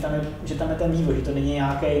 že tam je ten vývoj, že to není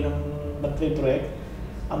nějaký jenom mrtvý projekt.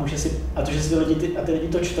 A to, že si ty lidi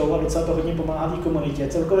to čtou a docela to hodně pomáhá té komunitě.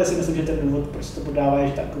 Celkově si myslím, že ten důvod, proč to podává, je,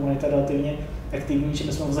 že ta komunita je relativně aktivní, že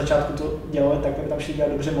my jsme v začátku to dělali tak, aby tam šli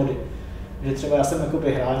dělat dobře mody. Že třeba já jsem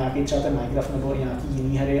hrál nějaký třeba ten Minecraft nebo i nějaký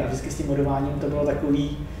jiný hry a vždycky s tím modováním to bylo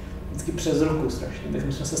takový vždycky přes ruku strašně. Tak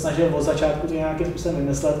my jsme se snažili od začátku to nějakým způsobem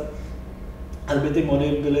vymyslet, aby ty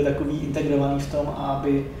mody byly takový integrovaný v tom a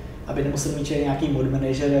aby nemuseli mít nějaký mod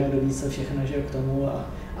manager, jak kdo ví co všechno, že k tomu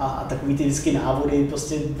a takový ty vždycky návody,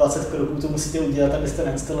 prostě 20 kroků to musíte udělat, abyste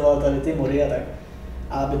nainstaloval tady ty mody a tak.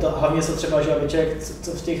 A aby to hlavně se třeba, že aby člověk,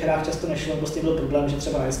 co v těch hrách často nešlo, prostě byl problém, že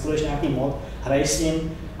třeba nainstaluješ nějaký mod, hraješ s ním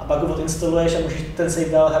a pak ho odinstaluješ a můžeš ten save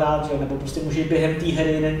dál hrát, že? Nebo prostě můžeš během té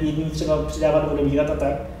hry jedný třeba přidávat, odebírat a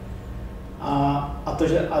tak. A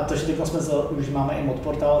to, že teď už máme i mod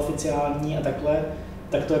portál oficiální a takhle,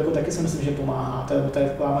 tak to jako taky si myslím, že pomáhá. To je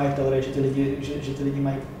taková moje teorie, že ty lidi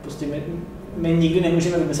mají prostě my nikdy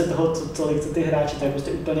nemůžeme vymyslet toho, co ty hráči, to je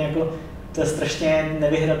prostě úplně jako, to je strašně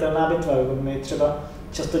nevyhratelná bitva. My třeba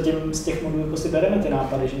často z těch modů jako si bereme ty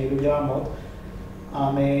nápady, že někdo dělá mod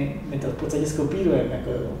a my to v podstatě skopírujeme.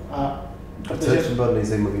 Jako, a co je třeba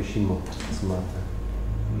nejzajímavější mod, co máte?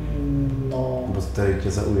 No, nebo který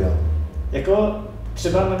tě zaujal? Jako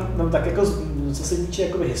třeba, no tak jako co se týče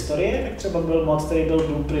jakoby historie, tak třeba byl mod, který byl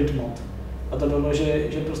Blueprint mod. A to bylo, že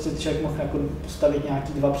prostě člověk mohl jako postavit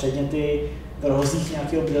nějaký 2 předměty v rohozích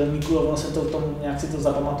nějakého obdélníku a ono se to v tom nějak si to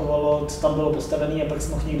zapamatovalo, co tam bylo postavené a pak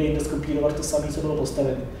si mohl někde jinde skopírovat to samé, co bylo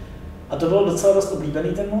postavené. A to bylo docela dost oblíbený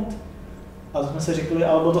ten mod. A to jsme si řekli,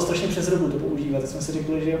 ale bylo to strašně přes dobu to používat. Tak jsme si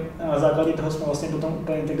řekli, že na základě toho jsme vlastně potom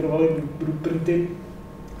úplně integrovali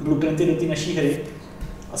blueprinty do té naší hry.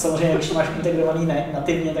 A samozřejmě, když to máš integrovaný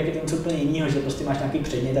nativně, tak je to něco úplně jiného, že prostě máš nějaký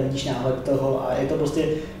předmět a vidíš náhled toho a je to prostě,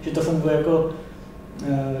 že to funguje jako,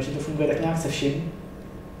 že to funguje tak nějak se vším.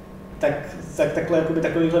 Takhle jakoby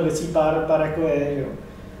takovýchhle věcí pár jako je, jo.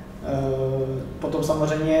 Potom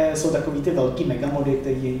samozřejmě jsou takový ty velký megamody,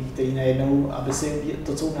 který najednou, aby si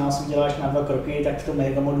to, co u nás uděláš na 2 kroky, tak v tom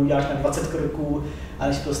megamodu uděláš na 20 kroků a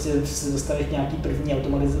když prostě se dostaneš nějaký první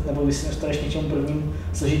automatizace, nebo když se dostaneš něčemu prvním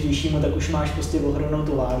složitějšímu, tak už máš prostě ohromnou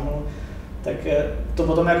továrnu. Tak to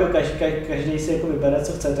potom jako každý si jako vybere,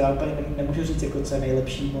 co chce, to já úplně nemůžu říct, jako, co je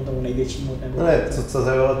nejlepší mod nebo největší mod. Nebo... Ne, co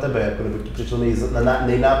zajímalo tebe, jako, nebo ti přišlo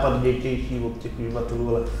nejnápadnější od těch uživatelů,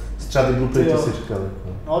 ale třeba ty blueprinty si říkal.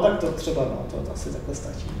 No tak to třeba, to asi takhle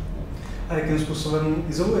stačí. A jakým způsobem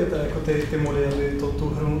izolujete jako ty mody, aby to tu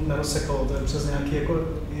hru nerozsekalo? To je přes nějaký jako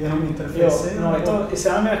jenom interfejsy? No je to, jestli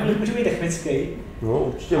já nevím, jak můžu být technický. No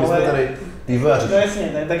určitě, my jsme tady vývojáři. No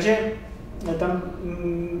jasně, ne, takže tam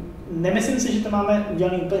nemyslím si, že to máme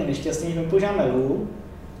udělané úplně nešťastně, my používáme Lu,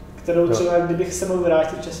 kterou třeba kdybych se mohl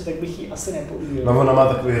vrátit v čase, tak bych ji asi nepoužil. No ona má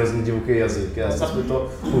takový hrozný divoký jazyk, jsme to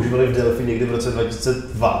používali v Delphi někdy v roce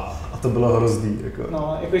 2002 a to bylo hrozný. Jako.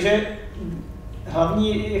 No, jakože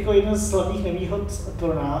hlavní, jako jedna z hlavních nevýhod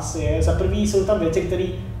pro nás je, za první jsou tam věci, které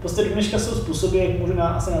prostě do dneška jsou způsoby, jak můžu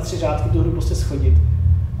asi na 3 řádky tu hru prostě schodit.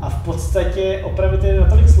 A v podstatě opravit je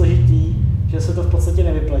natolik složitý, že se to v podstatě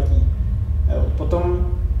nevyplatí. Jo. Potom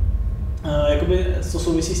jakoby to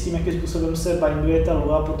souvisí s tím, jakým způsobem se binduje ta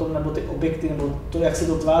lua, potom nebo ty objekty, nebo to, jak se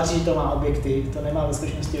to tváří, že to má objekty, to nemá ve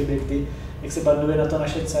skutečnosti objekty, jak se binduje na to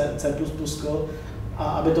naše C++, a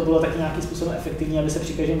aby to bylo taky nějakým způsobem efektivní, aby se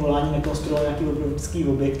při každém volání nekonstruovaly nějaký obrovský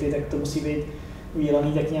objekty, tak to musí být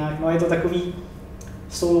udělaný tak nějak. No je to takový,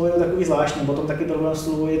 s tou je to takový zvláštní, potom taky problém s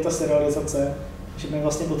tou je ta serializace, že my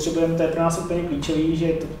vlastně potřebujeme, to je pro nás úplně klíčový, že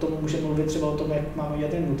to můžeme mluvit třeba o tom, jak máme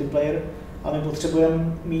dělat ten multiplayer, a my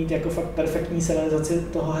potřebujeme mít jako fakt perfektní serializaci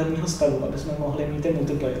toho herního stavu, aby jsme mohli mít ten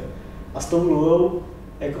multiplayer. A s tou Luou,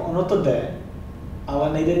 jako ono to jde, ale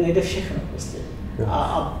nejde všechno prostě.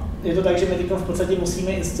 A je to tak, že my teď v podstatě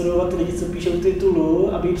musíme instruovat ty lidi, co píšou ty tu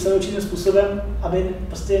Lu, aby ji psali určitým způsobem, aby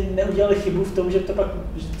prostě neudělali chybu v tom, že to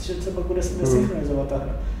pak bude synchronizovat ta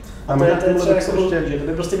hra. A to je třeba jako že to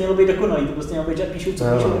by prostě mělo být dokonalý, to prostě mělo být, že píšou, co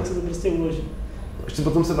píšou, tak se to prostě uloží. Ještě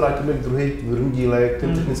potom se vrátíme k druhém díle, k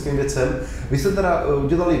těm technickým věcem. Vy jste teda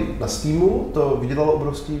udělali na Steamu, to vydělalo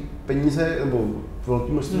obrovské peníze, nebo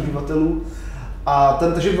velké množství uživatelů. A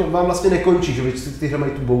takže vám vlastně nekončí, že vy ty hry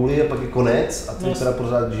mají tu bouli a pak je konec a ty teda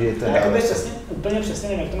pořád žijete. Jakoby úplně přesně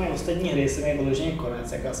nevím, jak to mají ostatní hry, jestli mají vyloženě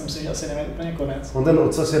konec, já si myslím, že asi nemají úplně konec. On ten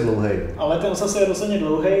ocas je dlouhej. Ale ten ocas je rozhodně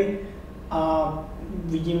dlouhej a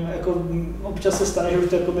vidím, jako občas se stane, že už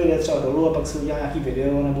to jde třeba dolů a pak se udělá nějaký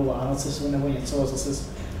video nebo Vánoce jsou nebo něco a zase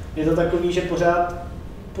je to takový, že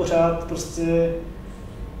pořád prostě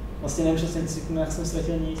vlastně nevím přesně, jak jsem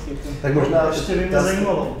ztratil nic. Tak možná ještě by mě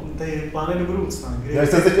zajímalo, ty plány do budoucna. Já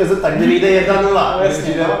jsem se chtěl zeptat, kdy vyjde 1.0. No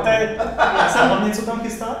jasně, já jsem hlavně co tam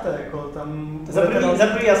chystáte, jako tam... Za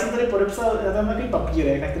první, já jsem tady podepsal, já tam takový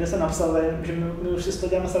papírek, na který jsem napsal, že my už si to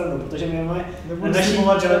děláme srandu, protože my máme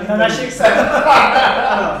na našich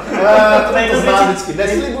to znám vždycky,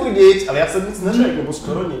 neslibuj nic, ale já jsem nic neřekl, nebo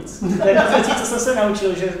skoro nic. To je jedna z věcí, co jsem se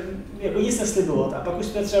naučil, že jako nic neslibovat a pak už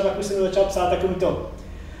jsem začal psát takový to.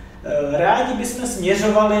 Rádi bychom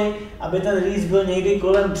směřovali, aby ten release byl někdy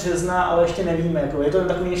kolem března, ale ještě nevíme, jako je to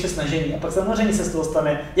takový naše snažení. A pak samozřejmě se z toho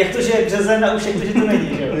stane, jak to, že je březen a už jak to, že to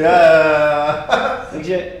není, že jo?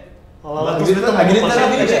 Takže... Ale kdy teda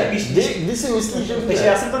vyjde? Kdy si myslíš, že vyjde? Takže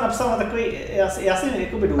já jsem to napsal na takový, já si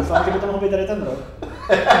jakoby doufám, že by to mohl být tady ten rok.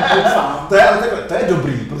 Doufám. To je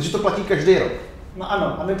dobrý, protože to platí každý rok. No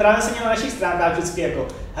ano, a my právě se měli na našich stránkách vždycky jako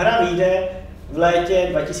hra vyjde v létě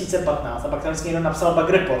 2015 a pak tam vždycky někdo napsal bug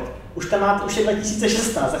report. Už je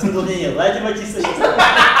 2016, tak jsme to změnili. Létě 2016,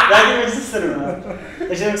 létě 2017.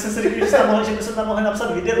 Takže jak jsem si řekl, že by se tam mohli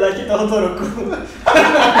napsat vyjde v létě tohoto roku.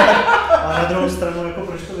 A na druhou stranu, jako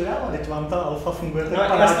proč to vydávat? Teď vám ta alfa funguje tak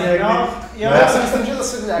parádně, já si myslím, že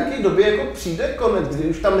zase v nějaké době jako přijde konec, kdy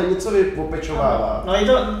už tam není co vypopečovává. No je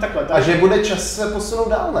to takhle. A že bude čas se posunout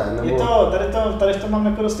dál, ne? Nebo... Tady to mám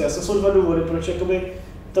jako dost. Jsou 2 důvody, proč jakoby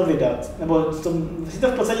to vydat, nebo si to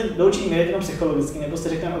v podstatě doučí měřit jenom psychologicky, nebo si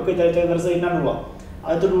řekneme, OK, tady to je verze 1.0.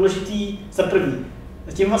 Ale je to důležitý za první.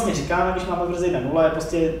 tím vlastně říkáme, když máme verzi 1.0,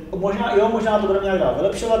 prostě možná to budeme nějak dál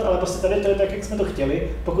vylepšovat, ale prostě tady to je tak, jak jsme to chtěli.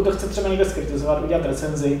 Pokud to chce třeba někdo skritizovat, udělat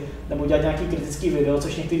recenzi nebo udělat nějaký kritický video,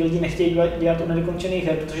 což někteří lidi nechtějí dělat u nedokončených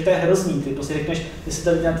her, protože to je hrozný. Ty prostě řekneš, že se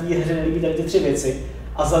tady na té hře nelíbí tady ty 3 věci.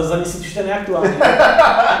 A za měsíc už to je neaktuální.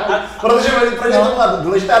 Protože pro ně to byla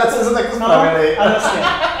důležitá recenze, tak to spravili. A vlastně.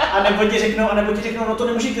 A nebo ti řeknou, no to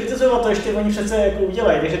nemůžeš kritizovat, to ještě oni přece jako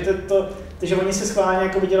udělají. Takže oni si schválně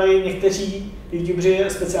jako dělají někteří YouTubeři,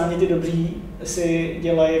 speciálně ty dobří, si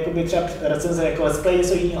dělají jakoby třeba recenze jako let's play,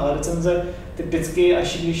 jsou jiný, ale recenze typicky,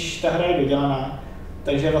 až když ta hra je dodělaná.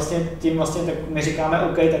 Takže tím tak my říkáme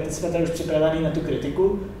OK, tak teď jsme tady už připravení na tu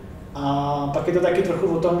kritiku. A pak je to taky trochu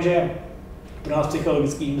o tom, že pro nás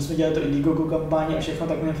psychologický, my jsme dělali to Indiegogo kampaň a všechno,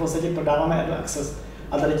 tak my v podstatě prodáváme Early Access.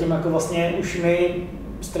 A tady tím jako vlastně už my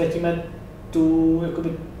ztratíme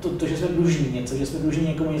to, že jsme dlužní něco, že jsme dlužní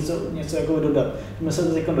někomu něco jako dodat. My jsme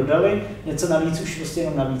to teď dodali, něco navíc už prostě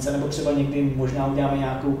jenom navíc, nebo třeba někdy možná uděláme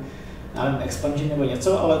nějakou expansion nebo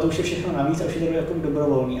něco, ale to už je všechno navíc a už je to jako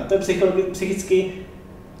dobrovolný. A to je psychicky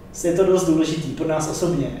je to dost důležitý pro nás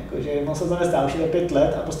osobně, jako, že on se to nestává, už je to 5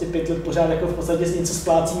 let a prostě 5 let pořád jako v podstatě něco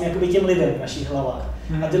splácíme jakoby těm lidem v našich hlavách.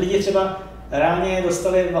 A ty lidi třeba reálně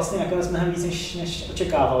dostali vlastně nakonec mnohem víc, než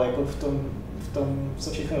očekávali jako v tom,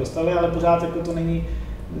 co všechno dostali, ale pořád jako to není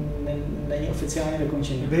oficiálně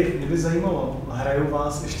dokončené. Kdyby zajímalo, hrajou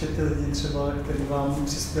vás ještě ty lidi třeba, kteří vám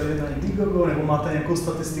přispěli na Indiegogo, nebo máte nějakou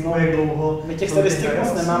statistiku, jak dlouho? My těch statistik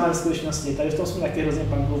moc nemáme v skutečnosti, tady v tom jsme taky hrozně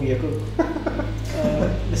punkoví. Jako,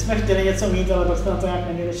 my jsme chtěli něco mít, ale pak jsme na to nějak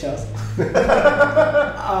neměli čas.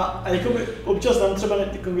 A jako občas tam třeba,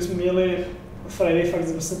 jako když jsme měli Friday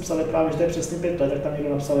Fact, jsme psali právě, že to je přesně 5 let, tak tam někdo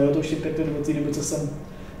napsal, jo, to už je 5 let od té doby, co jsem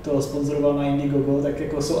to sponzoroval na Indiegogo, tak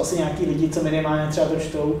jako jsou asi nějaký lidi, co minimálně třeba to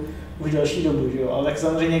čtou už delší dobu, že jo? Ale tak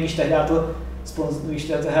samozřejmě, když tehdy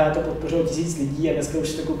to podpořilo 1000 lidí a dneska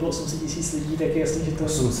už to koupilo 800 000 lidí, tak je jasný, že to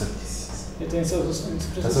 800 000. Je to něco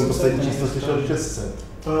Já jsem poslední číslo slyšel 600.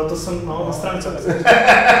 To jsem na stránce.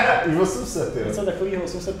 Už 800, jo. Něco takového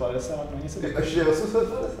 850, no něco takového. Ještě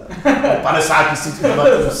 850? 50 000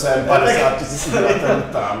 uživatelů sem, 50 000 uživatelů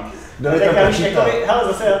tam.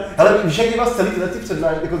 Hele, víš, jak je vás celý tyhle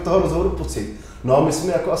přednášky, jako toho rozhovoru pocit? No, my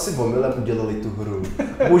jsme jako asi omylem udělali tu hru.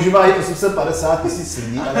 Používají 850 000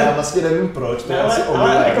 lidí, ale já vlastně nevím proč, to je asi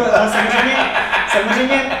omylem. Ale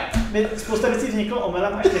samozřejmě spousta věcí vzniklo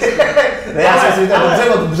omylem až štěstí. Ne, já si myslím, že to je dobře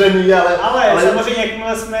odbřený, ale samozřejmě,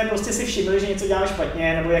 jakmile jsme prostě si všimli, že něco děláme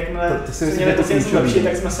špatně, nebo jakmile jsme měli pocit něco zlepšit,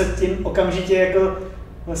 tak jsme se tím okamžitě jako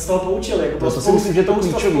z toho poučili. Jako to si myslím, že to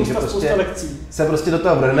klíčový, že prostě se prostě do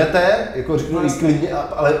toho vrhnete, jako řeknu i klidně,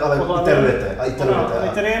 ale iterujete a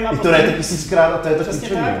iterujete 1000krát a to je to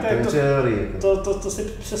klíčový. To si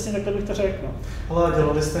přesně takhle bych to řekl. Ale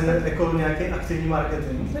dělali jste jako nějaký aktivní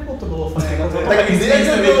marketing, nebo to bylo fakt jako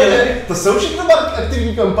to jsou všechno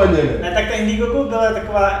aktivní kampaně, ne? Ne, tak ta Indiegogo byla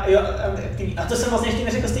taková aktivní, a to jsem vlastně ještě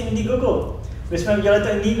neřekl s tím Indiegogo. My jsme udělali to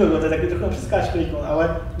Indiegogo, to je takový trochu přeskáčka,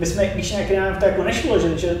 ale my jsme, když nějak to jako nešlo,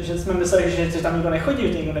 že jsme mysleli, že tam nikdo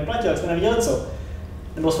nechodí, že nikdo neplatí, tak jsme nevěděli co.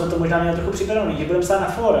 Nebo jsme to možná měli trochu připravený, že budeme psát na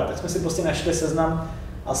fóra, tak jsme si prostě našli seznam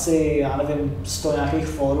asi, já nevím, 100 nějakých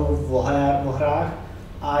fórů o hrách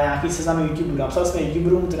a nějaký seznam YouTuberů. Napsali jsme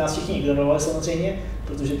YouTuberům, ty nás všichni ignorovali samozřejmě,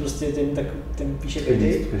 protože prostě tím píše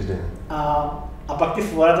každý. A pak ty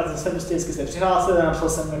fóra, tak jsme prostě vždycky se přihlásili, napsal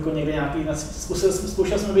jsem jako někde nějaký,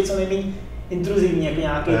 zkoušel jsem být co nejméně intruzivní, jako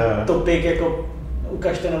nějaký topik, jako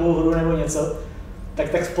ukažte novou hru nebo něco,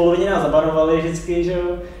 tak z poloviny nás zabanovali vždycky, že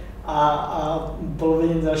jo, a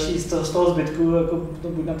polovině další z toho zbytku, jako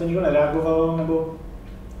buď na to nikdo nereagoval, nebo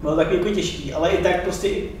bylo takový jako těžký, ale i tak prostě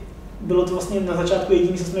bylo to vlastně na začátku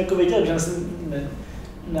jediné, co jsme jako věděli, že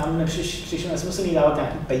nám nepřišlo, jsme se dávat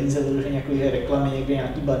nějaký peníze, vyloženě jako že reklamy, někde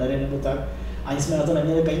nějaký bannery nebo tak. Ani jsme na to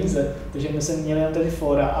neměli peníze, takže my jsme měli na tady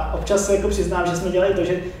fóra a občas se jako přiznám, že jsme dělali to,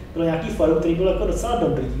 že bylo nějaký fórum, který byl jako docela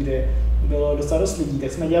dobrý, kde bylo docela dost lidí,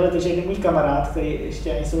 tak jsme dělali to, že jeden můj kamarád, který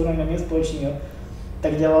ještě ani souhrn neměl společného,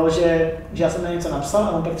 tak dělal, že já jsem na něco napsal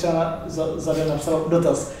a on pak třeba za den napsal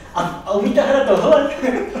dotaz. A umí ta hra tohle?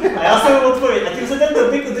 A já jsem mu odpověděl a tím se ten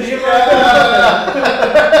topik udržel jako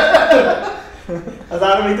a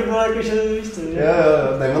zároveň to bylo jako, že víš co, že?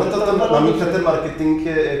 Jo, ono to tam namíchat ten marketing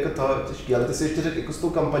je jako to těžký, ale ty si ještě řekl jako s tou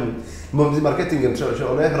kampaní, s marketingem třeba, že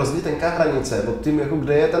ono je hrozně tenká hranice od tím, jako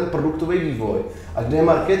kde je ten produktový vývoj a kde je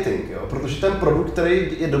marketing, jo, protože ten produkt,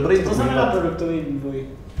 který je dobrý. Co to znamená produktový vývoj?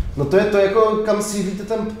 No to je to jako, kam cílíte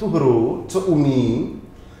tu hru, co umí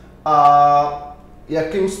a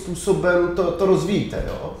jakým způsobem to rozvíjíte,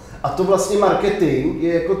 jo. A to vlastně marketing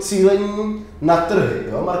je jako cílení na trhy.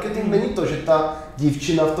 Jo? Marketing není to, že ta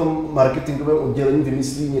dívčina v tom marketingovém oddělení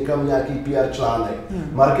vymyslí někam nějaký PR článek.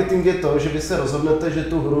 Marketing je to, že vy se rozhodnete, že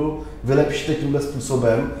tu hru vylepšíte tímhle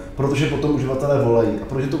způsobem, protože potom uživatelé volají. A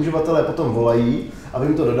protože to uživatelé potom volají a vy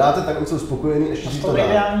jim to dodáte, tak oni jsou spokojení a šíří to dál. V tom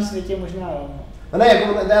ideálním světě možná jo. Ne,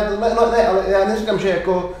 ale já neříkám, že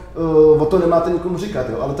jako o to nemáte nikomu říkat,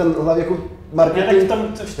 jo, ale ten hlavně jako marketing.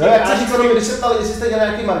 Já chci říct, když se ptali, jestli jste dělali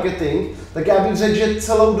nějaký marketing, tak já bych řekl, že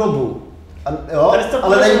celou dobu. Jo,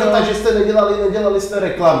 ale není to tak, že jste nedělali jste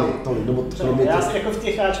reklamy. Já si jako v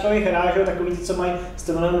těch áčkových hrách, takový ty, co mají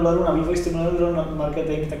 $100 milionů na vývoj, $100 milionů na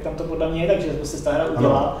marketing, tak tam to podle mě je tak, že prostě ta hra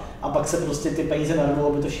udělá a pak se prostě ty peníze narvou,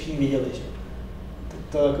 aby to všichni viděli. Že?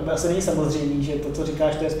 To jako asi není samozřejmé, že to, co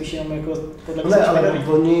říkáš, to je spíš jenom jako podle mě. Ne, ale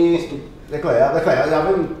oni,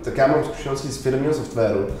 já vím, tak já mám zkušenosti z firmního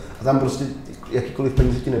softwaru a tam prostě jakýkoliv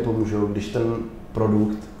peníze ti nepomůžou, když ten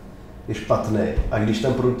produkt je špatný a když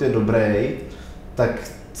ten produkt je dobrý,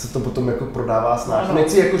 tak se to potom jako prodává snáš.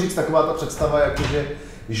 Nechci jako říct taková ta představa, jako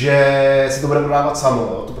že se to bude prodávat samo,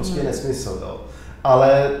 jo? To prostě je nesmysl. Jo?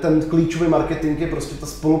 Ale ten klíčový marketing je prostě ta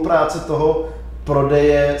spolupráce toho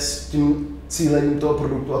prodeje s tím cílením toho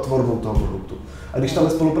produktu a tvorbou toho produktu. A když tam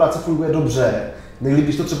spolupráce funguje dobře, nejlíp,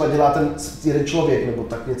 když to třeba dělá ten jeden člověk nebo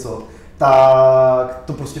tak něco, tak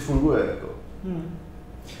to prostě funguje. Jako.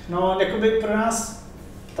 No, jakoby pro nás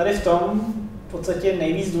tady v tom v podstatě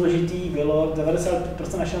nejvíc důležitý bylo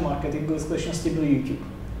 90% našeho marketingu v skutečnosti byl YouTube.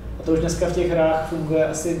 A to už dneska v těch hrách funguje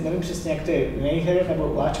asi, nevím přesně jak to je u jiných her nebo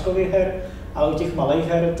u áčkových her, ale u těch malých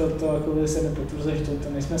her to jako se nepotvrzuje, že to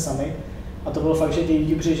nejsme sami. A to bylo fakt, že ty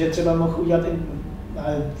YouTubeři, že třeba mohl udělat,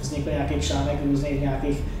 vznikl nějaký článek v různých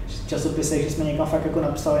nějakých časopisech, že jsme někam fakt jako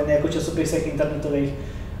napsali, ne jako časopisech internetových,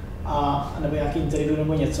 nebo nějaký interview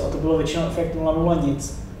nebo něco. A to bylo většinou efekt 0,0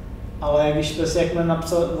 nic. Ale když prostě jakmile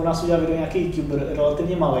napsal, o nás udělal video nějaký YouTuber,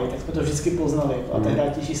 relativně malý, tak jsme to vždycky poznali. A tehdy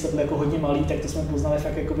ti čísla byly jako hodně malý, tak to jsme poznali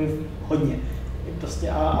fakt jakoby hodně.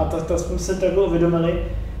 Prostě to jsme se tak uvědomili,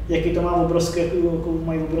 jaký to má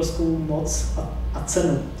mají obrovskou moc a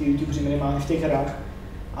cenu ty YouTubeři minimálně v těch hrách.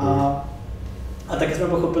 A taky jsme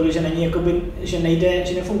pochopili, že není jakoby, že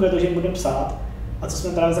nefunguje to, že jim budeme psát. A co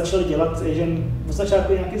jsme právě začali dělat, je, že od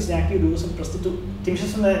začátku z nějakého důvodu jsem prostě tím, že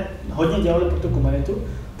jsme hodně dělali pro tu komunitu,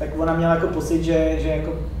 tak ona měla jako pocit, že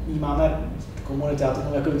jako jí máme komunitu, já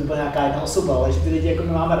to jako by to byla nějaká jedna osoba, ale že ty lidi jako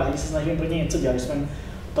my máme rádi, se snažíme pro ně něco dělat, když jsme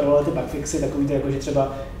opravovali ty bugfixy, takový to jako, že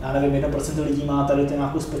třeba, já nevím, 1% lidí má tady ty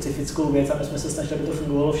nějakou specifickou věc a my jsme se snažili, aby to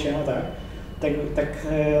fungovalo všem a tak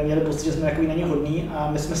měli pocit, že jsme takový na ně hodní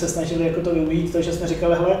a my jsme se snažili jako to využít, to, že jsme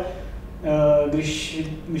říkali, hele,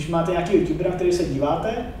 když máte nějaký YouTuber, na který se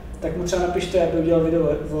díváte, tak mu třeba napište, aby udělal video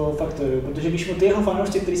o Factoriu, protože když mu ty jeho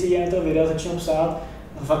fanoušci, kteří se dívají na toho videa, začnou psát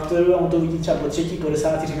Factoriu a on to vidí třeba po 3., po 10.,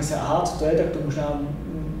 řekne si, aha, co to je, tak to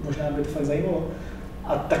možná by to fakt zajímalo.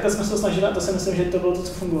 A takhle jsme se snažili a to si myslím, že to bylo to,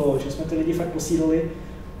 co fungovalo, že jsme ty lidi fakt posílili,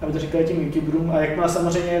 aby to říkali těm YouTuberům a jakmile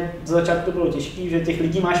samozřejmě za začátku to bylo těžké, že těch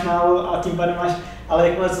lidí máš málo a tím pádem máš, ale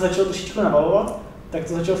jakmile se začalo trošičku nabalovat, tak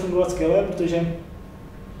to začalo fungovat skvěle,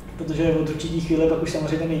 protože od určitý chvíle pak už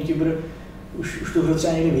samozřejmě ten YouTuber už tu hru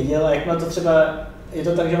třeba někdy viděl a jakmile to třeba, je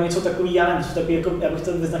to tak, že oni jsou takový, já nevím, jsou takový, jako, já bych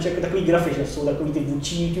to vyznačil jako takový grafy, že jsou takový ty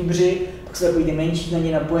vůdčí YouTubeři, pak jsou takový ty menší na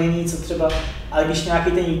ně napojení, co třeba, ale když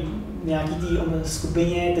nějaký té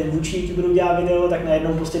skupině, ten vůči YouTuber udělá video, tak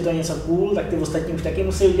najednou prostě to je něco cool, tak ty ostatní už taky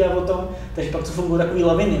musí udělat o tom, takže pak to fungují takový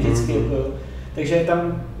laviny vždycky. Jako. Takže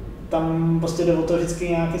tam prostě jde o to vždycky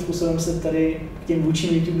nějakým způsobem se tady k těm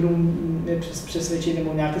vůčím YouTuberům přesvědčit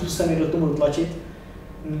nebo nějakým způsobem je do tomu dotlačit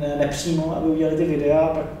nepřímo, aby udělali ty videa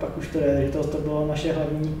a pak už to je, takže to bylo naše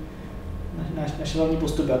hlavní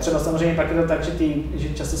postupy. A třeba samozřejmě pak je to tak, že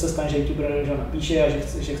často se stane, že YouTuber napíše a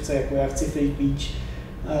že chce jako já chci free speech,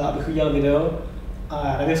 abych udělal video a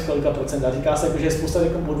já nevím z kolika procent. A říká se, jako, že je spousta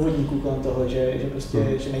podvodníků kolem toho, že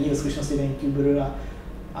není ve skutečnosti ten YouTuber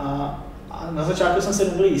a na začátku jsem se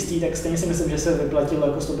nebyl jistý, tak stejně si myslím, že se vyplatilo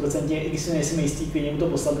jako 100%, i když si nejsem jistý, klidně mu to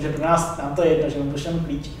poslat, protože pro nám to je jedno, že on pošle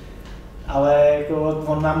klíč, ale jako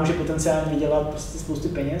on nám může potenciálně vydělat prostě spoustu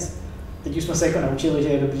peněz. Teď už jsme se jako naučili, že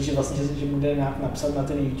je dobrý, že vlastně že mu jde nějak napsat na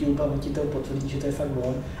ten YouTube a on ti to potvrdí, že to je fakt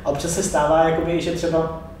on. A občas se stává, jakoby, že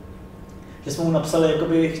třeba že jsme mu napsali,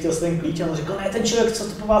 jakoby chtěl se ten klíč a on řekl, ne, ten člověk, co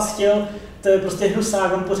to po vás chtěl, to je prostě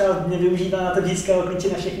hnusák, on pořád mě využívá na to vždyckého klíče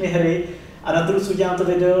na všechny hry a na trucu dělám to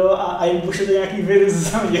video a jim pošlete nějaký virus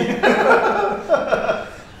za mě.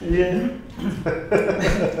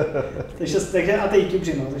 takže a ty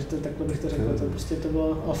YouTubeři, no, takže takhle bych to řekl, to prostě to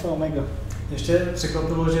bylo alfa omega. Ještě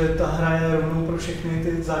překvapilo, že ta hra je rovnou pro všechny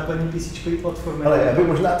ty základní PC platformy. Ale já bych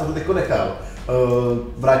možná tohle jako nechal.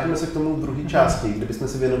 Vrátíme se k tomu druhé části, kde bychom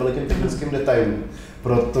si věnovali těm technickým detailům,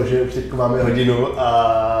 protože už teď máme hodinu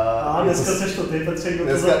a dneska seš to ty, Petře, kdo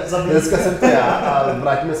to zabíjí. Dneska jsem to já a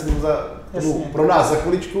vrátíme se pro nás za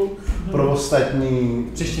chviličku, pro ostatní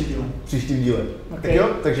příštím díle. Okay. Tak jo,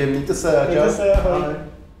 takže mějte se a čau. Mějte se, ahoj.